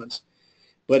statements.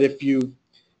 But if you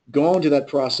go on to that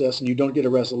process and you don't get a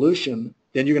resolution,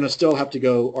 then you're going to still have to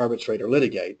go arbitrate or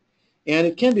litigate. And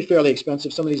it can be fairly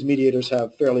expensive. Some of these mediators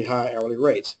have fairly high hourly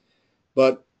rates.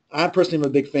 But I personally am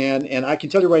a big fan, and I can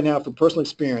tell you right now from personal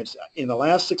experience, in the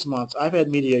last 6 months, I've had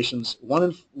mediations, one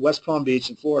in West Palm Beach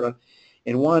in Florida,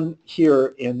 and one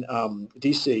here in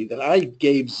D.C. that I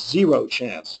gave zero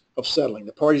chance of settling.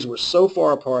 The parties were so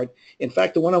far apart. In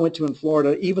fact, the one I went to in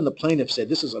Florida, even the plaintiff said,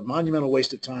 this is a monumental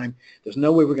waste of time. There's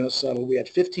no way we're going to settle. We had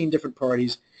 15 different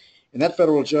parties, and that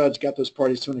federal judge got those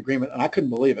parties to an agreement, and I couldn't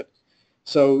believe it.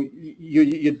 So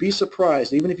you'd be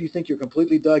surprised, even if you think you're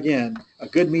completely dug in, a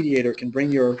good mediator can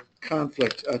bring your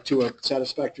conflict to a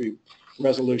satisfactory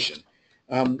resolution.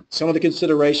 Some of the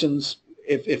considerations,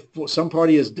 if some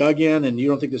party is dug in and you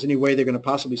don't think there's any way they're going to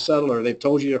possibly settle, or they've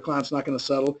told you your client's not going to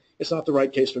settle, it's not the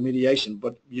right case for mediation,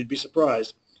 but you'd be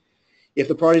surprised. If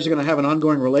the parties are going to have an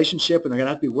ongoing relationship and they're going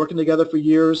to have to be working together for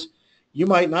years, you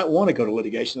might not want to go to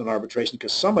litigation and arbitration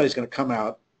because somebody's going to come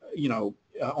out,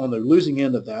 on the losing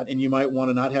end of that, and you might want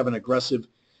to not have an aggressive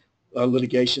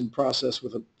litigation process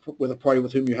with a party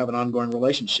with whom you have an ongoing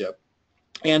relationship.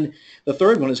 And the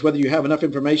third one is whether you have enough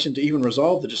information to even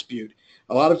resolve the dispute.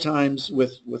 A lot of times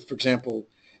with for example,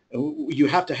 you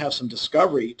have to have some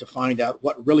discovery to find out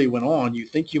what really went on. You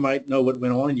think you might know what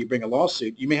went on and you bring a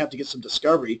lawsuit. You may have to get some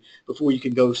discovery before you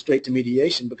can go straight to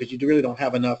mediation because you really don't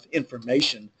have enough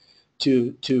information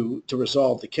to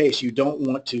resolve the case. You don't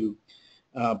want to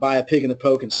buy a pig in the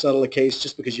poke and settle a case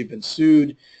just because you've been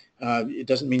sued. It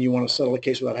doesn't mean you want to settle a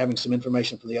case without having some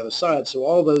information from the other side. So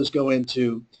all those go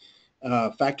into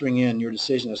factoring in your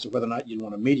decision as to whether or not you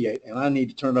want to mediate. And I need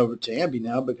to turn it over to Ambi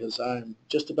now because I'm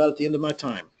just about at the end of my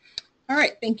time. All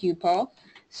right, thank you, Paul.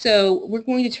 So we're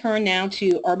going to turn now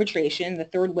to arbitration, the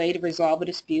third way to resolve a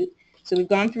dispute. So we've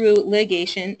gone through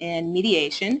litigation and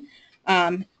mediation.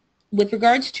 With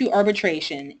regards to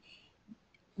arbitration,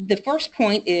 the first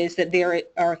point is that there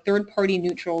are third-party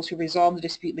neutrals who resolve the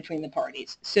dispute between the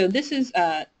parties. So this is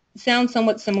sounds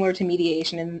somewhat similar to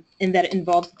mediation in that it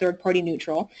involves a third-party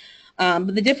neutral.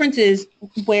 But the difference is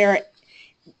where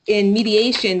in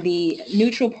mediation, the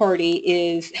neutral party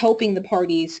is helping the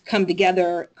parties come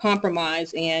together,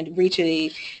 compromise, and reach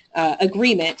a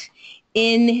agreement.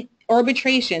 In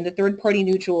arbitration, the third-party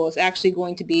neutral is actually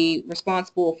going to be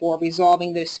responsible for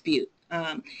resolving the dispute.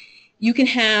 You can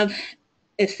have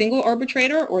a single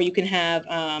arbitrator, or you can have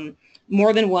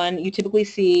more than one. You typically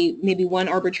see maybe one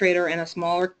arbitrator in a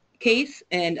smaller case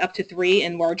and up to 3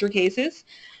 in larger cases.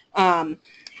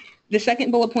 The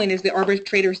second bullet point is the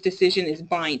arbitrator's decision is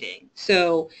binding.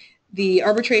 So the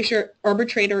arbitrator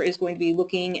is going to be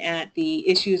looking at the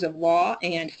issues of law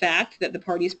and fact that the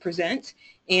parties present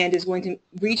and is going to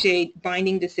reach a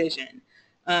binding decision.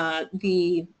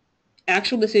 The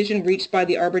actual decision reached by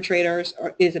the arbitrators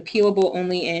is appealable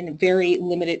only in very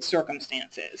limited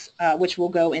circumstances, which we'll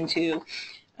go into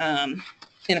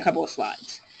in a couple of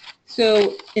slides.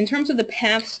 So in terms of the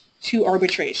paths to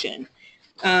arbitration,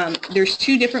 there's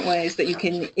 2 different ways that you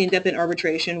can end up in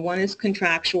arbitration. One is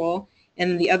contractual,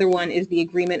 and the other one is the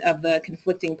agreement of the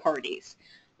conflicting parties.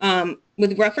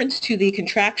 With reference to the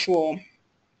contractual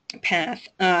path,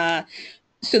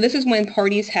 so this is when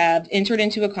parties have entered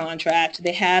into a contract.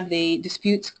 They have the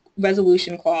disputes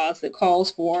resolution clause that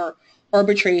calls for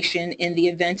arbitration in the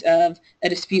event of a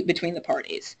dispute between the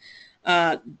parties.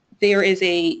 There is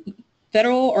a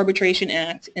Federal Arbitration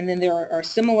Act, and then there are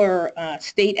similar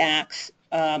state acts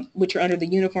which are under the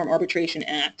Uniform Arbitration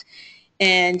Act.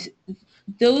 And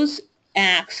those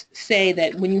acts say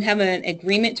that when you have an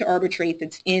agreement to arbitrate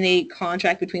that's in a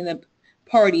contract between the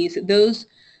parties, those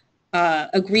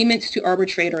agreements to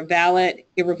arbitrate are valid,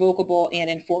 irrevocable, and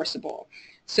enforceable.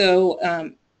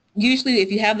 So usually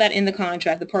if you have that in the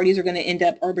contract, the parties are going to end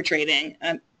up arbitrating.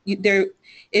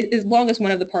 As long as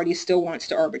one of the parties still wants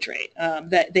to arbitrate,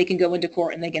 that they can go into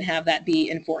court and they can have that be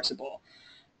enforceable.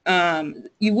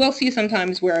 You will see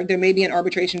sometimes where there may be an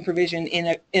arbitration provision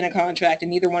in a contract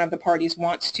and neither one of the parties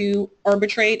wants to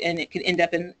arbitrate, and it could end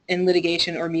up in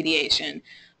litigation or mediation.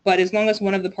 But as long as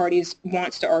one of the parties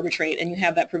wants to arbitrate and you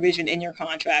have that provision in your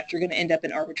contract, you're going to end up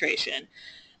in arbitration.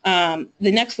 The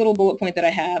next little bullet point that I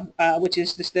have, which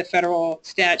is just the federal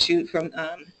statute from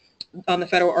on the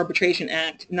Federal Arbitration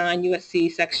Act, 9 U.S.C.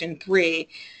 Section 3,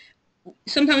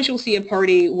 sometimes you'll see a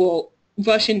party will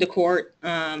rush into court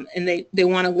and they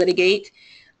want to litigate,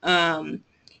 and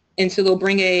so they'll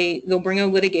bring a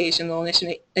litigation, they'll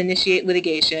initiate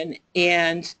litigation,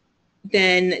 and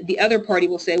then the other party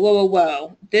will say,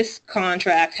 whoa, this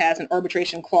contract has an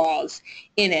arbitration clause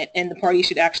in it, and the party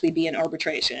should actually be in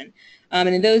arbitration. And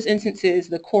in those instances,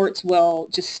 the courts will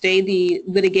just stay the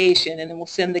litigation and then will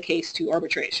send the case to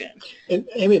arbitration. And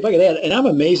Amy, if I could add, and I'm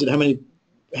amazed at how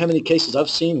many cases I've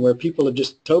seen where people have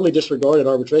just totally disregarded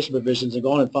arbitration provisions and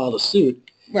gone and filed a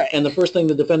suit. Right. And the first thing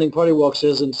the defending party walks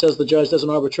in and says the judge does an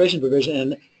arbitration provision,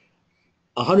 and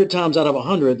 100 times out of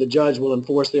 100, the judge will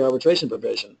enforce the arbitration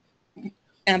provision.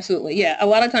 Absolutely, yeah. A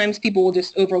lot of times people will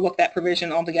just overlook that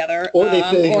provision altogether, or they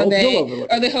hope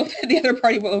that the other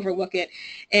party will overlook it,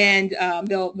 and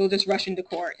they'll just rush into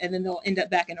court, and then they'll end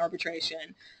up back in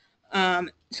arbitration.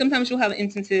 Sometimes you'll have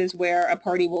instances where a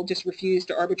party will just refuse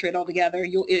to arbitrate altogether.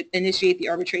 You'll initiate the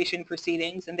arbitration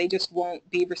proceedings, and they just won't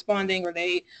be responding, or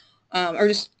they are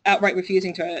just outright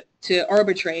refusing to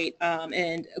arbitrate,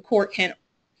 and a court can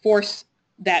force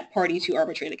that party to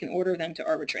arbitrate. It can order them to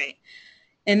arbitrate.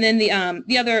 And then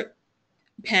the other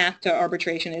path to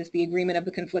arbitration is the agreement of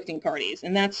the conflicting parties,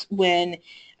 and that's when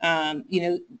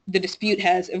the dispute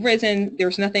has arisen.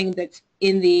 There's nothing that's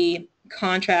in the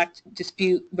contract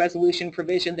dispute resolution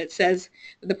provision that says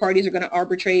that the parties are going to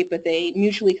arbitrate, but they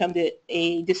mutually come to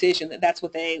a decision that that's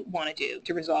what they want to do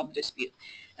to resolve the dispute,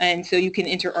 and so you can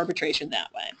enter arbitration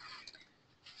that way.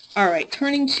 All right,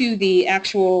 turning to the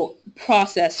actual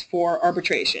process for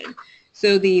arbitration.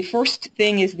 So the first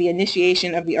thing is the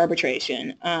initiation of the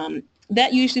arbitration.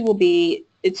 That usually will be,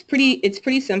 it's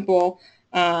pretty simple.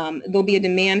 There'll be a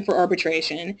demand for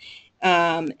arbitration.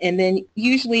 And then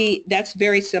usually that's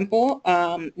very simple,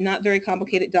 not very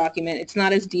complicated document. It's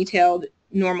not as detailed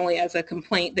normally as a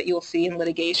complaint that you'll see in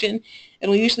litigation.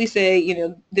 It'll usually say, you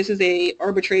know, this is a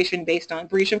arbitration based on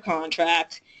breach of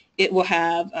contract. It will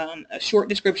have a short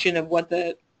description of what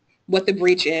the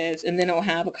breach is, and then it will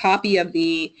have a copy of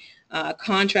the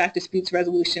contract disputes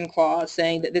resolution clause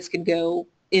saying that this can go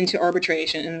into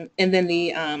arbitration, and then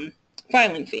the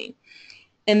filing fee.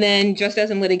 And then, just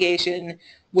as in litigation,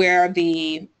 where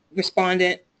the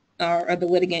respondent or the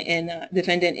litigant and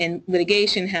defendant in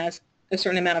litigation has a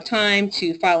certain amount of time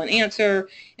to file an answer.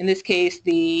 In this case,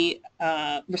 the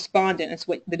respondent, it's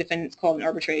what the defendants call an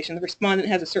arbitration. The respondent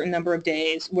has a certain number of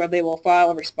days where they will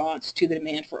file a response to the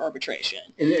demand for arbitration.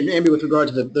 And Ambi, with regard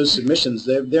to those submissions,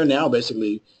 they're now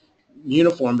basically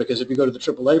uniform, because if you go to the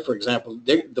AAA, for example,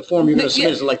 the form you're going to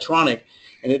submit is electronic,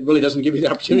 and it really doesn't give you the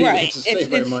opportunity to say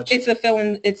very much. It's a fill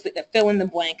in the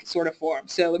blank sort of form.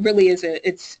 So it really is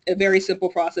it's a very simple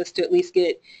process to at least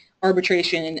get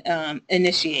arbitration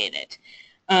initiated.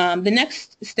 The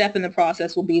next step in the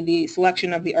process will be the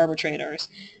selection of the arbitrators.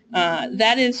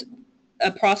 That is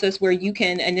a process where you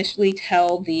can initially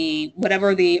tell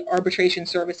whatever the arbitration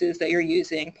services that you're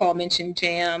using. Paul mentioned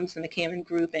JAMS and the Cameron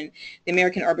Group and the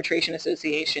American Arbitration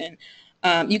Association.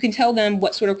 You can tell them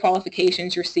what sort of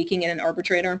qualifications you're seeking in an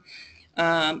arbitrator,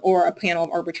 or a panel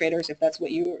of arbitrators if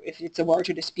it's a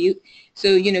larger dispute. So,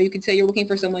 you know, you could say you're looking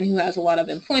for someone who has a lot of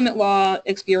employment law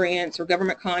experience or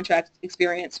government contract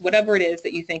experience, whatever it is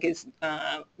that you think is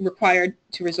required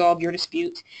to resolve your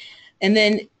dispute. And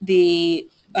then the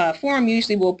forum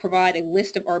usually will provide a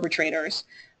list of arbitrators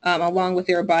along with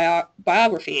their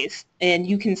biographies, and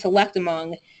you can select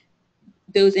among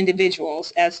those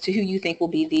individuals as to who you think will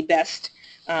be the best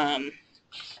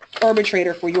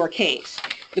arbitrator for your case.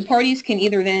 The parties can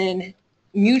either then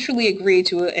mutually agree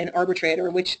to an arbitrator,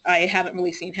 which I haven't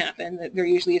really seen happen. There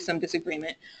usually is some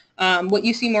disagreement. What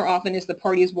you see more often is the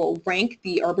parties will rank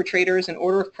the arbitrators in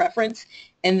order of preference,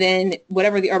 and then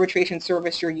whatever the arbitration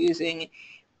service you're using,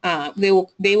 they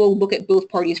will look at both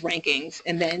parties' rankings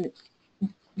and then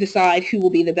decide who will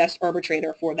be the best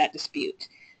arbitrator for that dispute.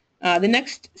 The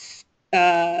next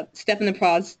step in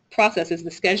the process is the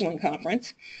scheduling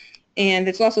conference, and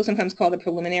it's also sometimes called a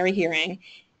preliminary hearing.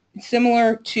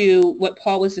 Similar to what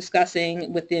Paul was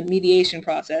discussing with the mediation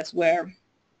process, where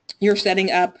you're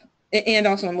setting up, and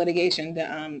also in litigation, the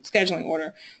scheduling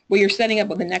order, where you're setting up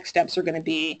what the next steps are going to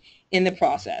be in the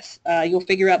process. You'll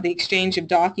figure out the exchange of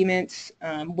documents,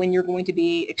 when you're going to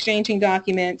be exchanging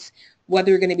documents, whether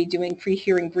you're going to be doing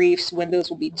pre-hearing briefs, when those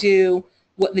will be due,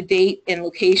 what the date and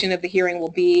location of the hearing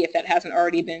will be if that hasn't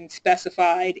already been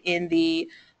specified in the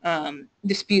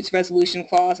disputes resolution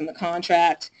clause in the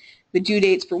contract, the due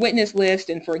dates for witness list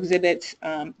and for exhibits,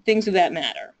 things of that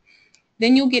matter.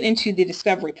 Then you'll get into the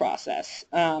discovery process.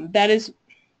 That is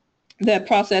the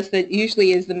process that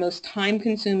usually is the most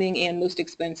time-consuming and most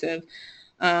expensive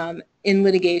in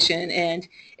litigation, and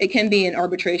it can be in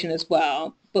arbitration as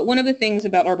well. But one of the things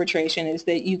about arbitration is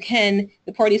that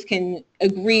the parties can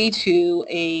agree to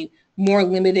a more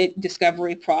limited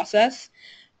discovery process.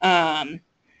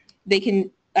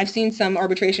 I've seen some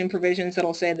arbitration provisions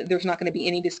that'll say that there's not going to be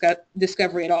any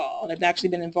discovery at all. And I've actually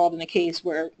been involved in a case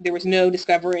where there was no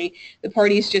discovery. The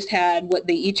parties just had what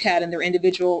they each had in their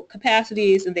individual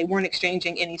capacities, and they weren't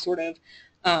exchanging any sort of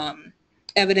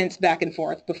evidence back and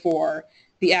forth before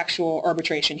the actual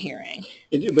arbitration hearing.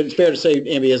 But it's fair to say,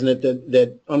 Ambi, isn't it,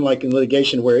 that unlike in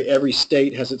litigation, where every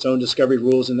state has its own discovery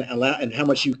rules and how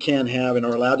much you can have and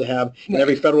are allowed to have, and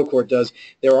every federal court does,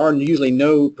 there are usually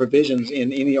no provisions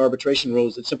in any arbitration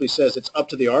rules that simply says it's up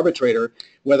to the arbitrator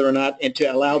whether or not, and to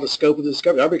allow the scope of the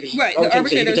discovery. Right.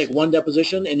 You can take one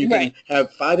deposition and you can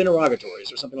have 5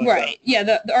 interrogatories or something like that. Right. Yeah,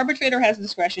 the arbitrator has the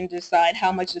discretion to decide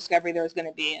how much discovery there is going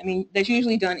to be. I mean, that's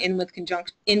usually done in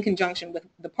conjunction with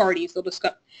the parties. They'll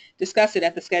discuss it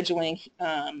at the scheduling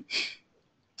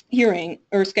hearing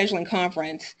or scheduling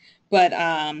conference, but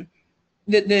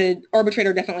the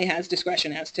arbitrator definitely has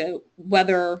discretion as to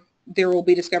whether there will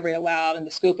be discovery allowed and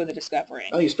the scope of the discovery.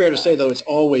 I think it's fair to say, though, it's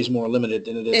always more limited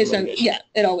than it is in litigation. Yeah,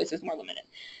 it always is more limited.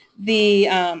 The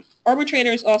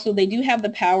arbitrators also, they do have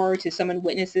the power to summon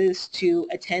witnesses to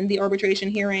attend the arbitration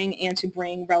hearing and to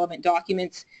bring relevant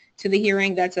documents to the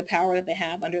hearing. That's a power that they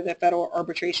have under the Federal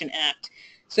Arbitration Act.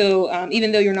 So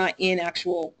even though you're not in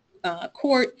actual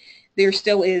court, there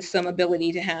still is some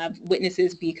ability to have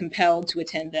witnesses be compelled to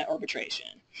attend that arbitration.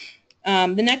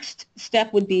 The next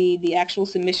step would be the actual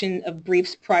submission of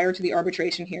briefs prior to the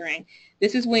arbitration hearing.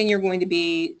 This is when you're going to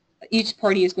be, each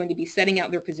party is going to be setting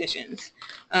out their positions.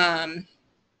 And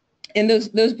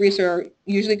those briefs are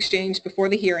usually exchanged before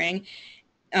the hearing.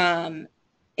 And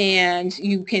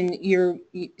you're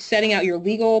setting out your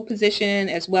legal position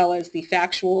as well as the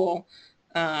factual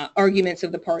arguments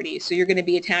of the parties. So you're going to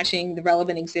be attaching the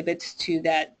relevant exhibits to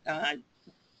that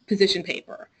position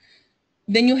paper.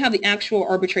 Then you'll have the actual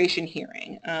arbitration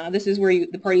hearing. This is where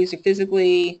the parties are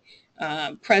physically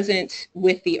present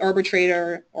with the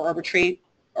arbitrator or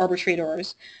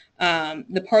arbitrators.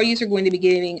 The parties are going to be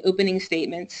giving opening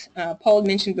statements. Paul had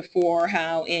mentioned before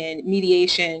how in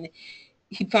mediation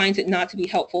he finds it not to be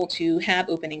helpful to have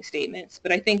opening statements,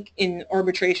 but I think in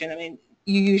arbitration, I mean,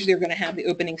 you usually are going to have the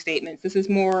opening statements. This is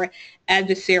more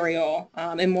adversarial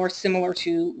and more similar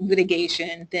to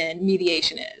litigation than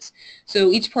mediation is.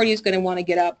 So each party is going to want to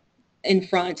get up in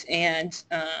front and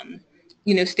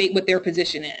state what their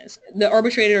position is. The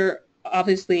arbitrator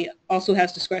obviously also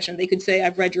has discretion. They could say,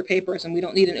 I've read your papers and we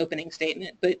don't need an opening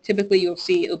statement, but typically you'll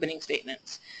see opening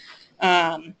statements.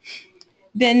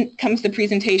 Then comes the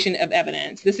presentation of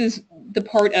evidence. This is the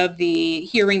part of the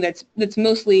hearing that's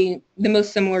mostly the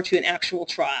most similar to an actual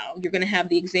trial. You're going to have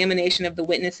the examination of the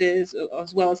witnesses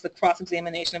as well as the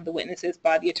cross-examination of the witnesses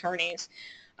by the attorneys.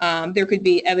 There could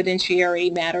be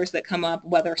evidentiary matters that come up,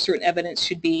 whether certain evidence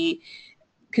should be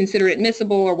considered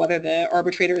admissible or whether the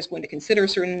arbitrator is going to consider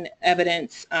certain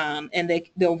evidence, and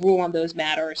they'll rule on those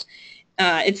matters.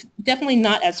 It's definitely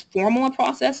not as formal a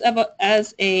process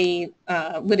as a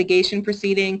litigation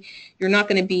proceeding. You're not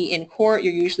going to be in court.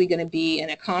 You're usually going to be in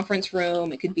a conference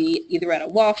room. It could be either at a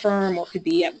law firm or it could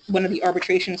be at one of the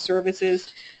arbitration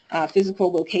services,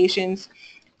 physical locations.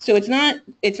 So it's not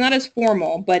as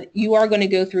formal, but you are going to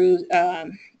go through,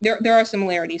 there are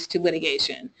similarities to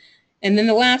litigation. And then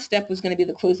the last step was going to be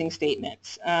the closing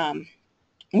statements,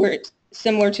 where it's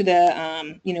similar to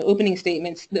the opening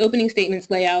statements. The opening statements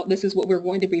lay out, this is what we're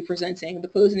going to be presenting. The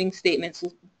closing statements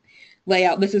lay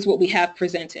out, this is what we have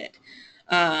presented.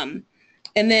 And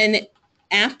then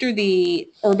after the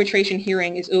arbitration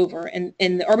hearing is over, and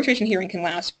the arbitration hearing can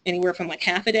last anywhere from like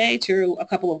half a day to a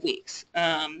couple of weeks,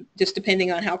 just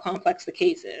depending on how complex the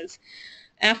case is.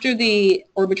 After the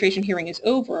arbitration hearing is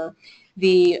over,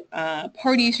 the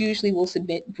parties usually will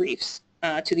submit briefs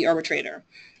to the arbitrator.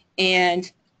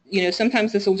 And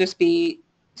sometimes this will just be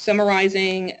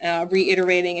summarizing,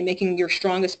 reiterating, and making your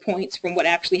strongest points from what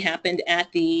actually happened at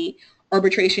the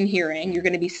arbitration hearing. You're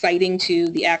going to be citing to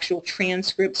the actual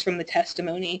transcripts from the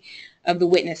testimony of the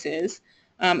witnesses.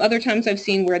 Other times I've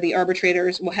seen where the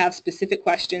arbitrators will have specific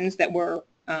questions that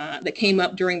came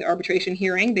up during the arbitration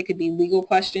hearing. They could be legal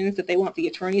questions that they want the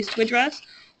attorneys to address,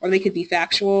 or they could be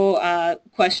factual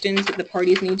questions that the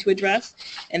parties need to address,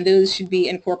 and those should be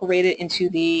incorporated into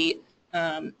the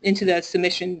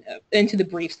submission, into the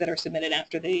briefs that are submitted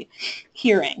after the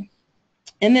hearing.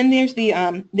 And then there's the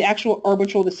actual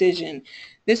arbitral decision.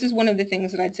 This is one of the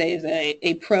things that I'd say is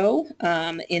a pro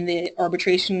in the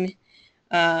arbitration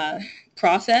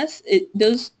process.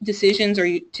 Those decisions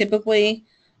are typically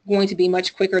going to be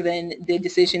much quicker than the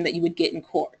decision that you would get in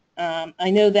court. I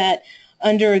know that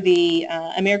under the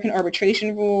American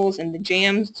arbitration rules and the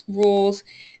JAMS rules,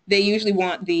 they usually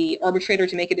want the arbitrator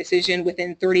to make a decision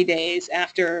within 30 days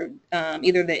after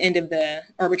either the end of the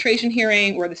arbitration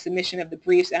hearing or the submission of the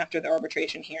briefs after the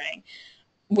arbitration hearing.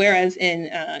 Whereas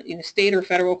in state or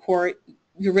federal court,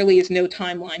 there really is no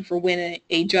timeline for when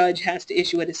a judge has to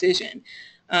issue a decision.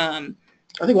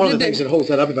 I think one of the things that holds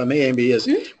that up, if I may, Ambi, is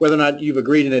whether or not you've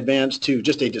agreed in advance to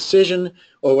just a decision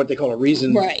or what they call a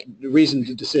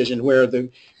reasoned decision, where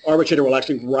the arbitrator will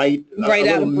actually write a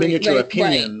little miniature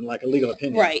opinion, like a legal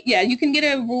opinion. Right, yeah. You can get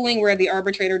a ruling where the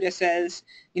arbitrator just says,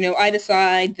 I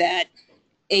decide that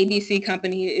ABC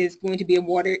company is going to be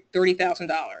awarded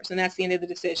 $30,000, and that's the end of the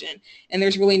decision. And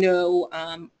there's really no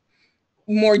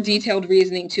more detailed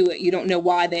reasoning to it. You don't know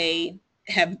why they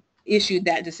have issued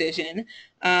that decision,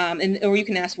 or you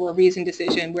can ask for a reasoned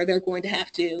decision where they're going to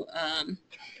have to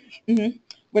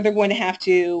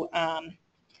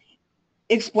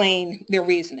explain their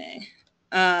reasoning.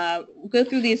 Go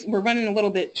through these. We're running a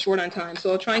little bit short on time,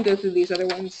 so I'll try and go through these other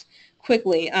ones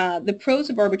quickly. The pros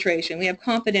of arbitration: we have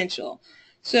confidential.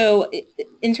 So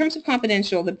in terms of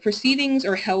confidential, the proceedings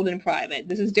are held in private.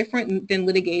 This is different than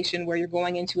litigation, where you're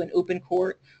going into an open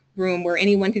court room where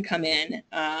anyone could come in.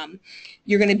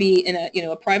 You're going to be in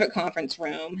a private conference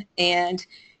room, and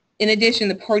in addition,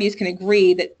 the parties can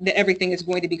agree that everything is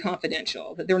going to be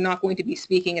confidential, that they're not going to be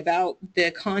speaking about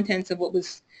the contents of what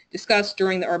was discussed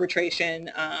during the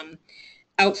arbitration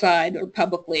outside or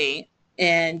publicly.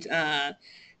 And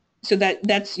So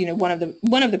that's one of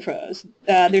the pros.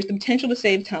 There's the potential to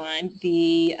save time.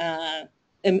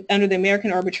 Under the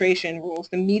American arbitration rules,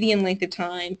 the median length of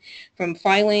time from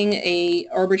filing a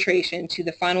arbitration to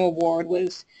the final award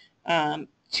was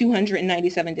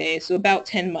 297 days, so about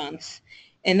 10 months.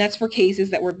 And that's for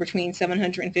cases that were between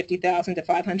 750,000 to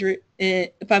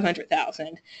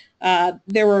 500,000.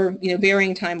 There were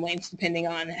varying time lengths depending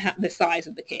on the size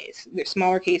of the case. The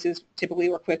smaller cases typically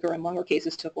were quicker, and longer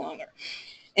cases took longer.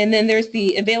 And then there's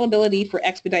the availability for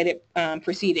expedited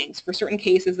proceedings. For certain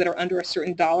cases that are under a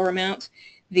certain dollar amount,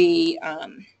 the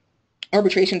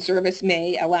arbitration service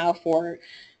may allow for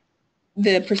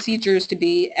the procedures to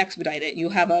be expedited. You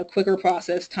have a quicker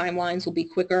process. Timelines will be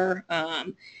quicker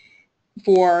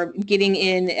for getting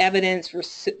in evidence,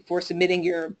 for submitting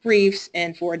your briefs,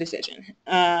 and for a decision.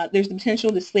 There's the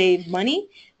potential to save money.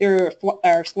 There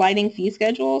are sliding fee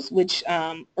schedules, which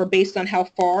are based on how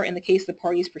far in the case the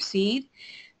parties proceed.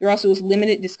 There also is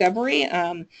limited discovery.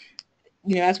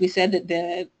 As we said, that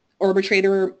the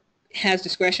arbitrator has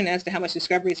discretion as to how much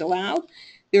discovery is allowed.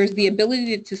 There's the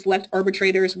ability to select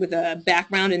arbitrators with a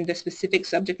background in the specific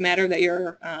subject matter that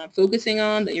you're focusing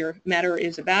on, that your matter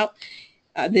is about.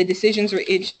 The decisions are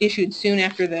issued soon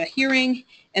after the hearing,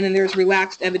 and then there's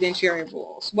relaxed evidentiary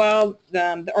rules. While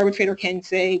the arbitrator can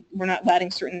say we're not letting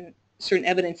certain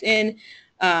evidence in,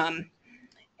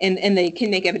 and they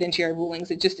can make evidentiary rulings,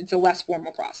 it's a less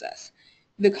formal process.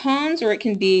 The cons are it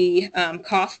can be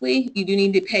costly. You do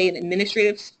need to pay an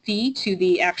administrative fee to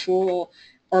the actual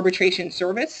arbitration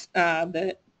service,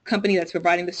 the company that's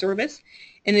providing the service.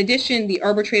 In addition, the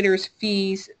arbitrator's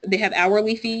fees, they have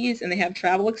hourly fees and they have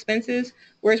travel expenses,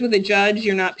 whereas with a judge,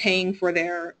 you're not paying for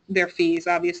their fees.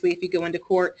 Obviously, if you go into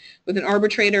court with an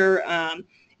arbitrator,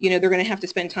 they're going to have to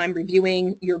spend time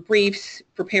reviewing your briefs,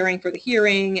 preparing for the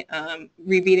hearing,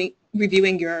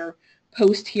 reviewing your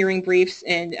post-hearing briefs,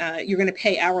 and you're going to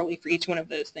pay hourly for each one of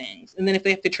those things. And then if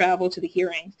they have to travel to the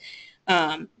hearings,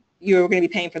 you're going to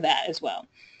be paying for that as well.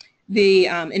 The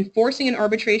enforcing an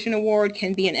arbitration award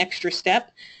can be an extra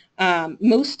step.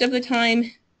 Most of the time,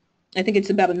 I think it's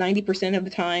about 90% of the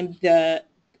time, the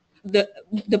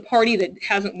party that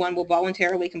hasn't won will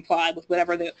voluntarily comply with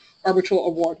whatever the arbitral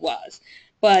award was.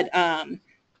 But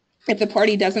if the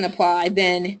party doesn't apply,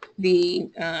 then the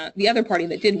other party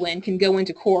that did win can go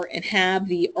into court and have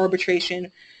the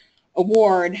arbitration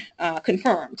award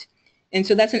confirmed. And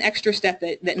so that's an extra step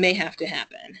that may have to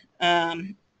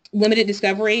happen. Limited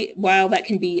discovery, while that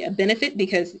can be a benefit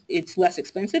because it's less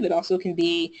expensive, it also can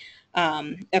be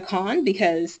a con,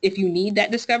 because if you need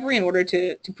that discovery in order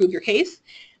to prove your case,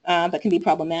 that can be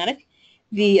problematic.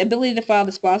 The ability to file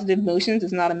dispositive motions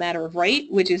is not a matter of right,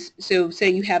 which is, so say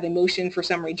you have a motion for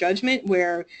summary judgment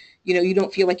where you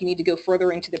don't feel like you need to go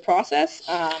further into the process.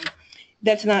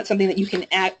 That's not something that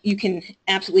you can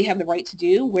absolutely have the right to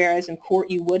do, whereas in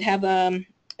court you would have the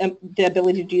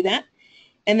ability to do that.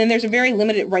 And then there's a very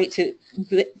limited right to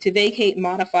vacate,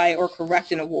 modify, or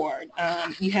correct an award.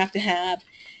 You have to have,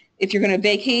 if you're going to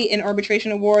vacate an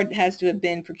arbitration award, it has to have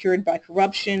been procured by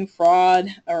corruption, fraud,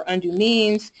 or undue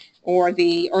means, or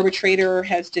the arbitrator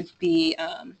has to be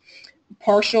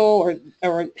partial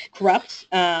or corrupt.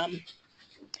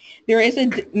 There is a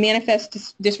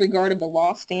manifest disregard of the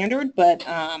law standard, but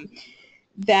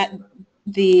that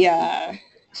the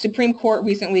Supreme Court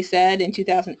recently said in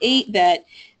 2008 that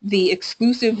the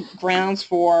exclusive grounds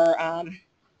for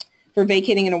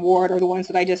vacating an award are the ones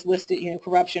that I just listed,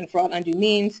 corruption, fraud, undue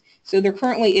means. So there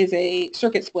currently is a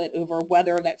circuit split over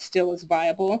whether that still is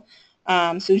viable.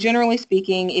 So generally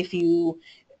speaking, if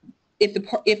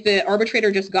the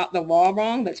arbitrator just got the law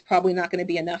wrong, that's probably not going to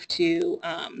be enough to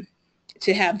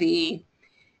have the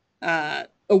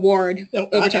award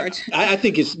overturned. I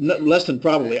think it's less than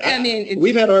probably.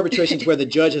 We've had arbitrations where the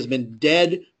judge has been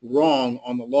dead wrong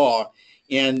on the law,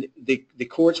 and the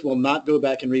courts will not go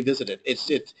back and revisit it.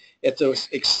 It's a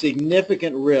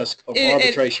significant risk of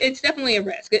arbitration. It's definitely a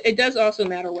risk. It does also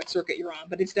matter what circuit you're on,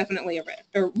 but it's definitely a risk,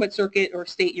 or what circuit or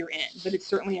state you're in, but it's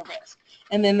certainly a risk.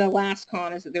 And then the last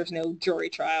con is that there's no jury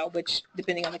trial, which,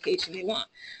 depending on the case, you may want.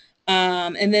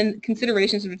 And then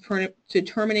considerations of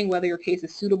determining whether your case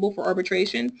is suitable for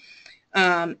arbitration.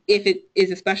 If it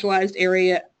is a specialized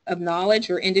area of knowledge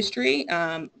or industry,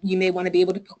 you may want to be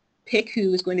able to pick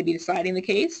who is going to be deciding the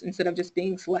case instead of just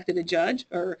being selected a judge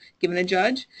or given a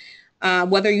judge.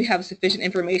 Whether you have sufficient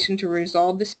information to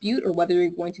resolve dispute or whether you're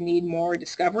going to need more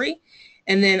discovery.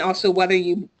 And then also whether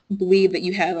you believe that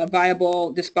you have a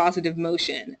viable dispositive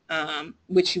motion,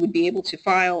 which you would be able to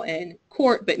file in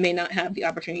court but may not have the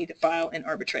opportunity to file in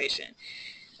arbitration.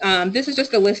 This is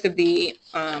just a list of the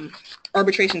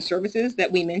arbitration services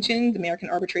that we mentioned: the American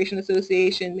Arbitration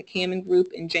Association, the Kamen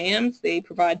Group, and JAMS. They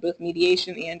provide both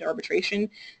mediation and arbitration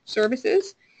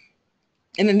services.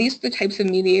 And then these are the types of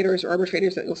mediators or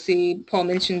arbitrators that you'll see. Paul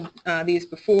mentioned these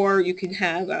before. You could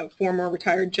have former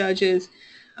retired judges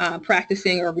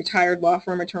practicing, or retired law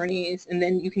firm attorneys, and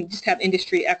then you can just have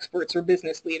industry experts or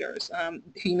business leaders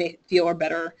who you may feel are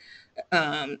better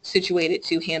situated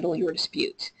to handle your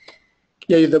dispute.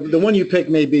 Yeah, the one you picked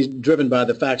may be driven by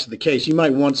the facts of the case. You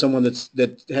might want someone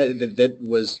that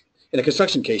was in a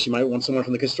construction case. You might want someone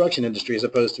from the construction industry as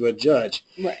opposed to a judge.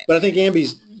 Right. But I think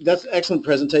that's an excellent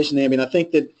presentation, Ambi. And I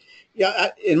think that,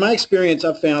 in my experience,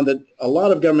 I've found that a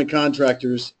lot of government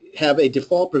contractors have a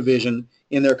default provision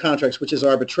in their contracts, which is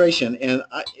arbitration. And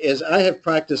as I have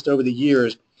practiced over the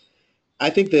years, I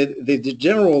think that the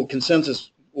general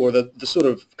consensus, or the sort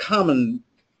of common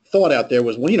thought out there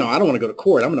was, well, I don't want to go to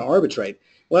court. I'm going to arbitrate.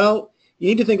 Well, you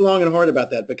need to think long and hard about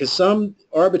that, because some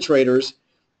arbitrators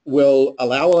will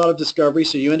allow a lot of discovery,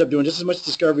 so you end up doing just as much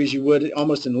discovery as you would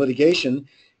almost in litigation.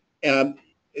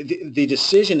 The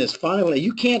decision is final.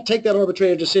 You can't take that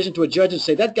arbitrator decision to a judge and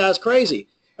say, that guy's crazy.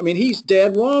 I mean, he's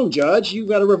dead wrong, Judge. You've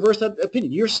got to reverse that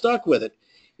opinion. You're stuck with it.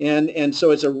 And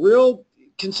so it's a real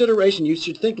consideration. You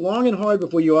should think long and hard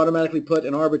before you automatically put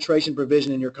an arbitration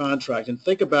provision in your contract, and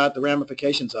think about the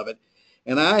ramifications of it.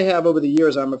 And I have, over the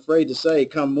years, I'm afraid to say,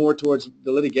 come more towards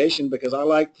the litigation, because I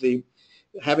like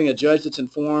having a judge that's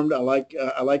informed. I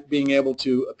like being able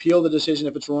to appeal the decision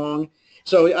if it's wrong.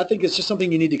 So I think it's just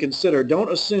something you need to consider.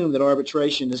 Don't assume that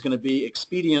arbitration is going to be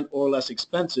expedient or less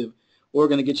expensive, or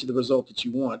going to get you the result that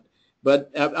you want. But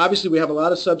obviously we have a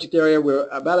lot of subject area. We're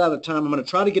about out of time. I'm going to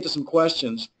try to get to some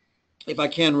questions if I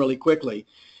can really quickly.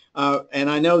 And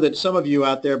I know that some of you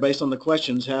out there, based on the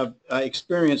questions, have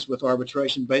experience with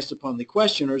arbitration based upon the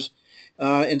questioners.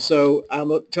 And so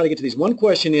I'll try to get to these. One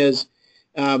question is,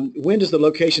 when does the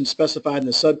location specified in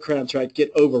the subcontract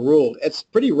get overruled? It's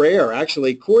pretty rare,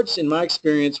 actually. Courts, in my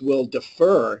experience, will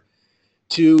defer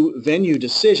to venue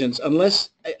decisions, unless,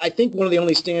 I think one of the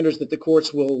only standards that the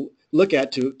courts will look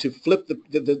at to flip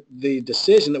the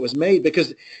decision that was made,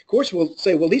 because courts will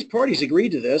say, well, these parties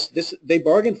agreed to this, they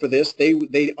bargained for this,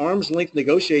 they arm's length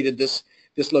negotiated this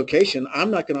location,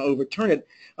 I'm not going to overturn it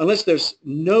unless there's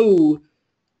no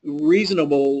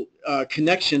reasonable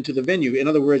connection to the venue. In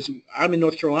other words, I'm in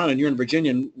North Carolina and you're in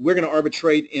Virginia, and we're going to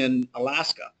arbitrate in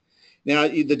Alaska. Now,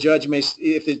 the judge may,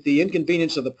 if the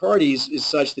inconvenience of the parties is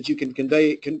such that you can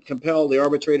compel the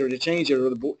arbitrator to change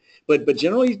it, but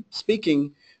generally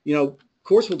speaking,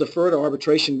 courts will defer to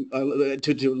arbitration,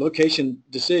 to location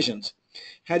decisions.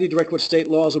 How do you direct what state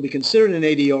laws will be considered in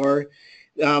ADR?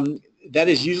 That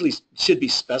is usually should be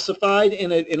specified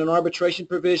in an arbitration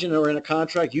provision or in a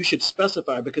contract. You should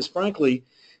specify, because frankly,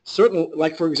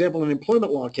 like for example, in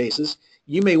employment law cases,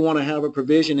 you may want to have a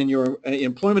provision in your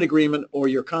employment agreement or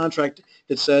your contract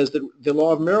that says that the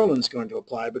law of Maryland is going to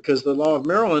apply, because the law of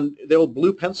Maryland, they'll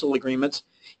blue pencil agreements,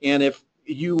 and if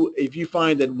you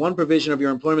find that one provision of your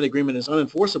employment agreement is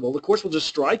unenforceable, the courts will just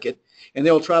strike it, and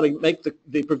they'll try to make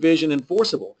the provision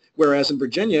enforceable. Whereas in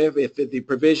Virginia, if the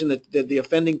provision that the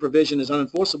offending provision is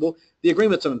unenforceable, the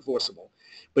agreement's unenforceable.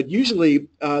 But usually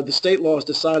the state law is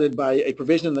decided by a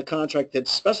provision in the contract that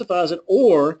specifies it,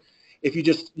 or if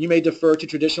you may defer to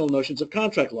traditional notions of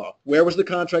contract law. Where was the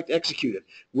contract executed?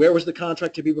 Where was the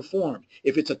contract to be performed?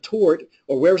 If it's a tort,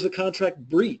 or where was the contract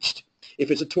breached? If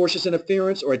it's a tortious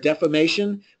interference or a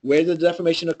defamation, where did the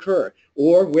defamation occur?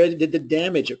 Or where did the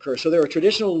damage occur? So there are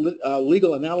traditional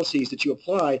legal analyses that you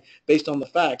apply based on the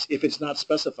facts if it's not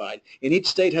specified. And each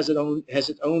state has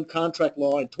its own contract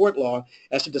law and tort law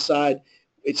as to decide.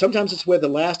 Sometimes it's where the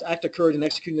last act occurred in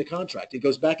executing the contract. It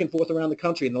goes back and forth around the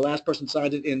country, and the last person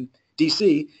signed it in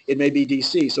D.C., it may be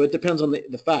D.C. So it depends on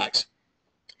the facts.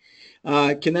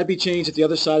 Can that be changed if the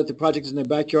other side of the project is in their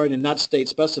backyard and not state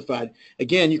specified?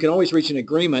 Again, you can always reach an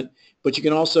agreement, but you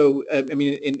can also,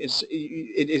 it's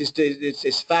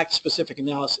fact-specific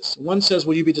analysis. One says,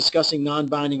 will you be discussing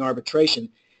non-binding arbitration?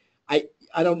 I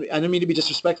don't mean to be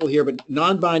disrespectful here, but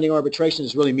non-binding arbitration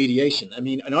is really mediation. I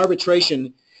mean, an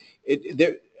arbitration,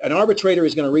 an arbitrator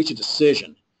is going to reach a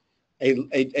decision.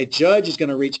 A judge is going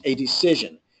to reach a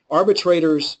decision.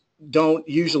 Arbitrators don't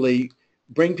usually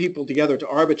bring people together to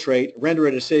arbitrate, render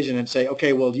a decision, and say,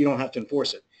 okay, well, you don't have to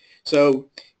enforce it. So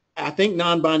I think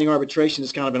non-binding arbitration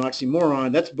is kind of an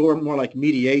oxymoron. That's more like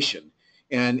mediation.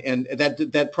 And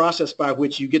that process by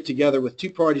which you get together with two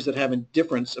parties that have a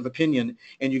difference of opinion,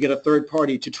 and you get a third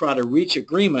party to try to reach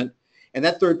agreement, and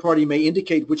that third party may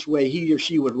indicate which way he or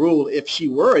she would rule if she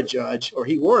were a judge or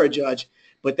he were a judge,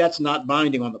 but that's not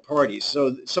binding on the parties.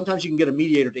 So sometimes you can get a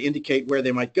mediator to indicate where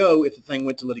they might go if the thing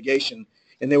went to litigation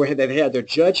and they had their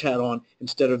judge hat on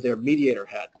instead of their mediator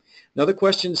hat. Another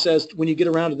question says, when you get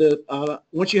around to the,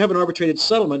 once you have an arbitrated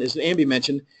settlement, as Ambi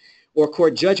mentioned, or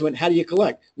court judgment, how do you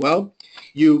collect? Well,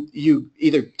 you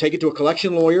either take it to a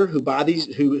collection lawyer who buy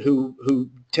these, who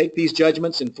take these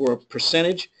judgments and for a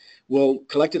percentage will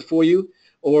collect it for you,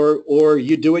 or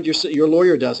you do it, your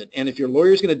lawyer does it. And if your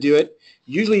lawyer is going to do it,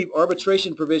 usually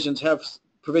arbitration provisions have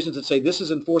provisions that say this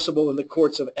is enforceable in the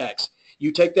courts of X.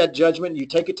 You take that judgment, you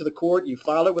take it to the court, you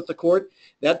file it with the court.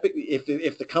 That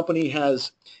if the company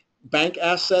has bank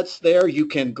assets there, you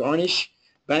can garnish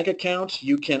bank accounts,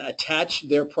 you can attach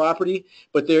their property,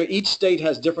 but each state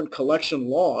has different collection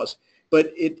laws.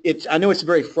 But I know it's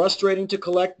very frustrating to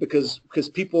collect because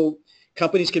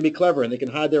companies can be clever and they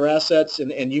can hide their assets,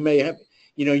 and you may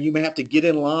have to get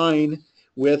in line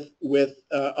with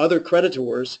other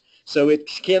creditors. So it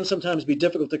can sometimes be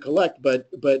difficult to collect, but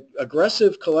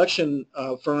aggressive collection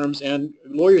firms and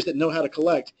lawyers that know how to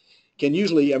collect can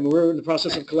usually, I mean, we're in the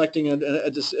process of collecting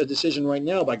a decision right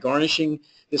now by garnishing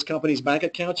this company's bank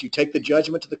accounts. You take the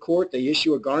judgment to the court, they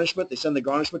issue a garnishment, they send the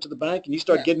garnishment to the bank, and you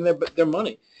start getting their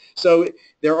money. So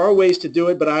there are ways to do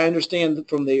it, but I understand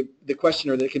from the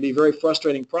questioner that it can be a very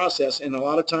frustrating process, and a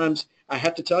lot of times, I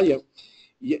have to tell you,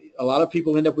 a lot of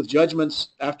people end up with judgments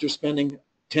after spending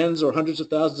tens or hundreds of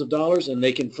thousands of dollars, and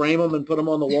they can frame them and put them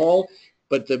on the wall,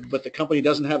 but the company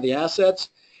doesn't have the assets.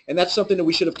 And that's something that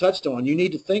we should have touched on. You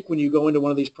need to think when you go into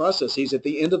one of these processes, at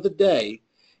the end of the day,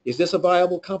 is this a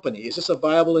viable company? Is this a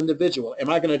viable individual? Am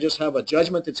I going to just have a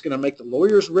judgment that's going to make the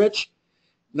lawyers rich?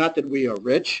 Not that we are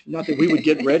rich, not that we would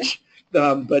get rich,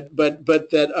 but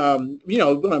that,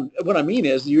 what I mean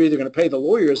is you're either going to pay the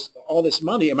lawyers all this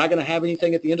money. Am I going to have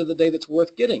anything at the end of the day that's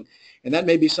worth getting? And that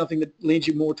may be something that leads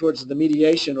you more towards the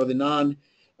mediation or the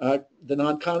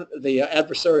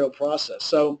adversarial process.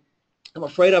 So I'm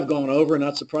afraid I've gone over,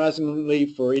 not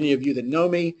surprisingly for any of you that know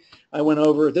me, I went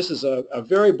over. This is a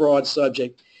very broad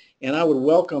subject, and I would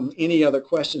welcome any other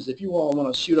questions. If you all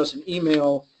want to shoot us an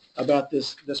email about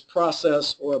this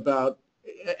process or about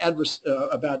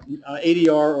ADR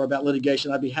or about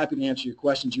litigation, I'd be happy to answer your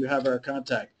questions. You have our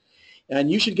contact.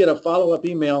 And you should get a follow-up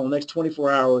email in the next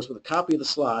 24 hours with a copy of the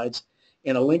slides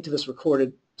and a link to this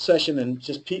recorded session, and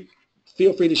just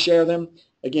feel free to share them.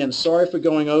 Again, sorry for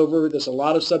going over. There's a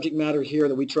lot of subject matter here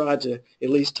that we tried to at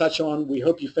least touch on. We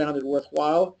hope you found it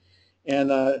worthwhile, and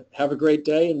have a great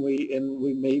day, and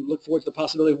we may look forward to the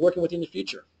possibility of working with you in the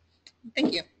future.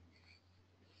 Thank you.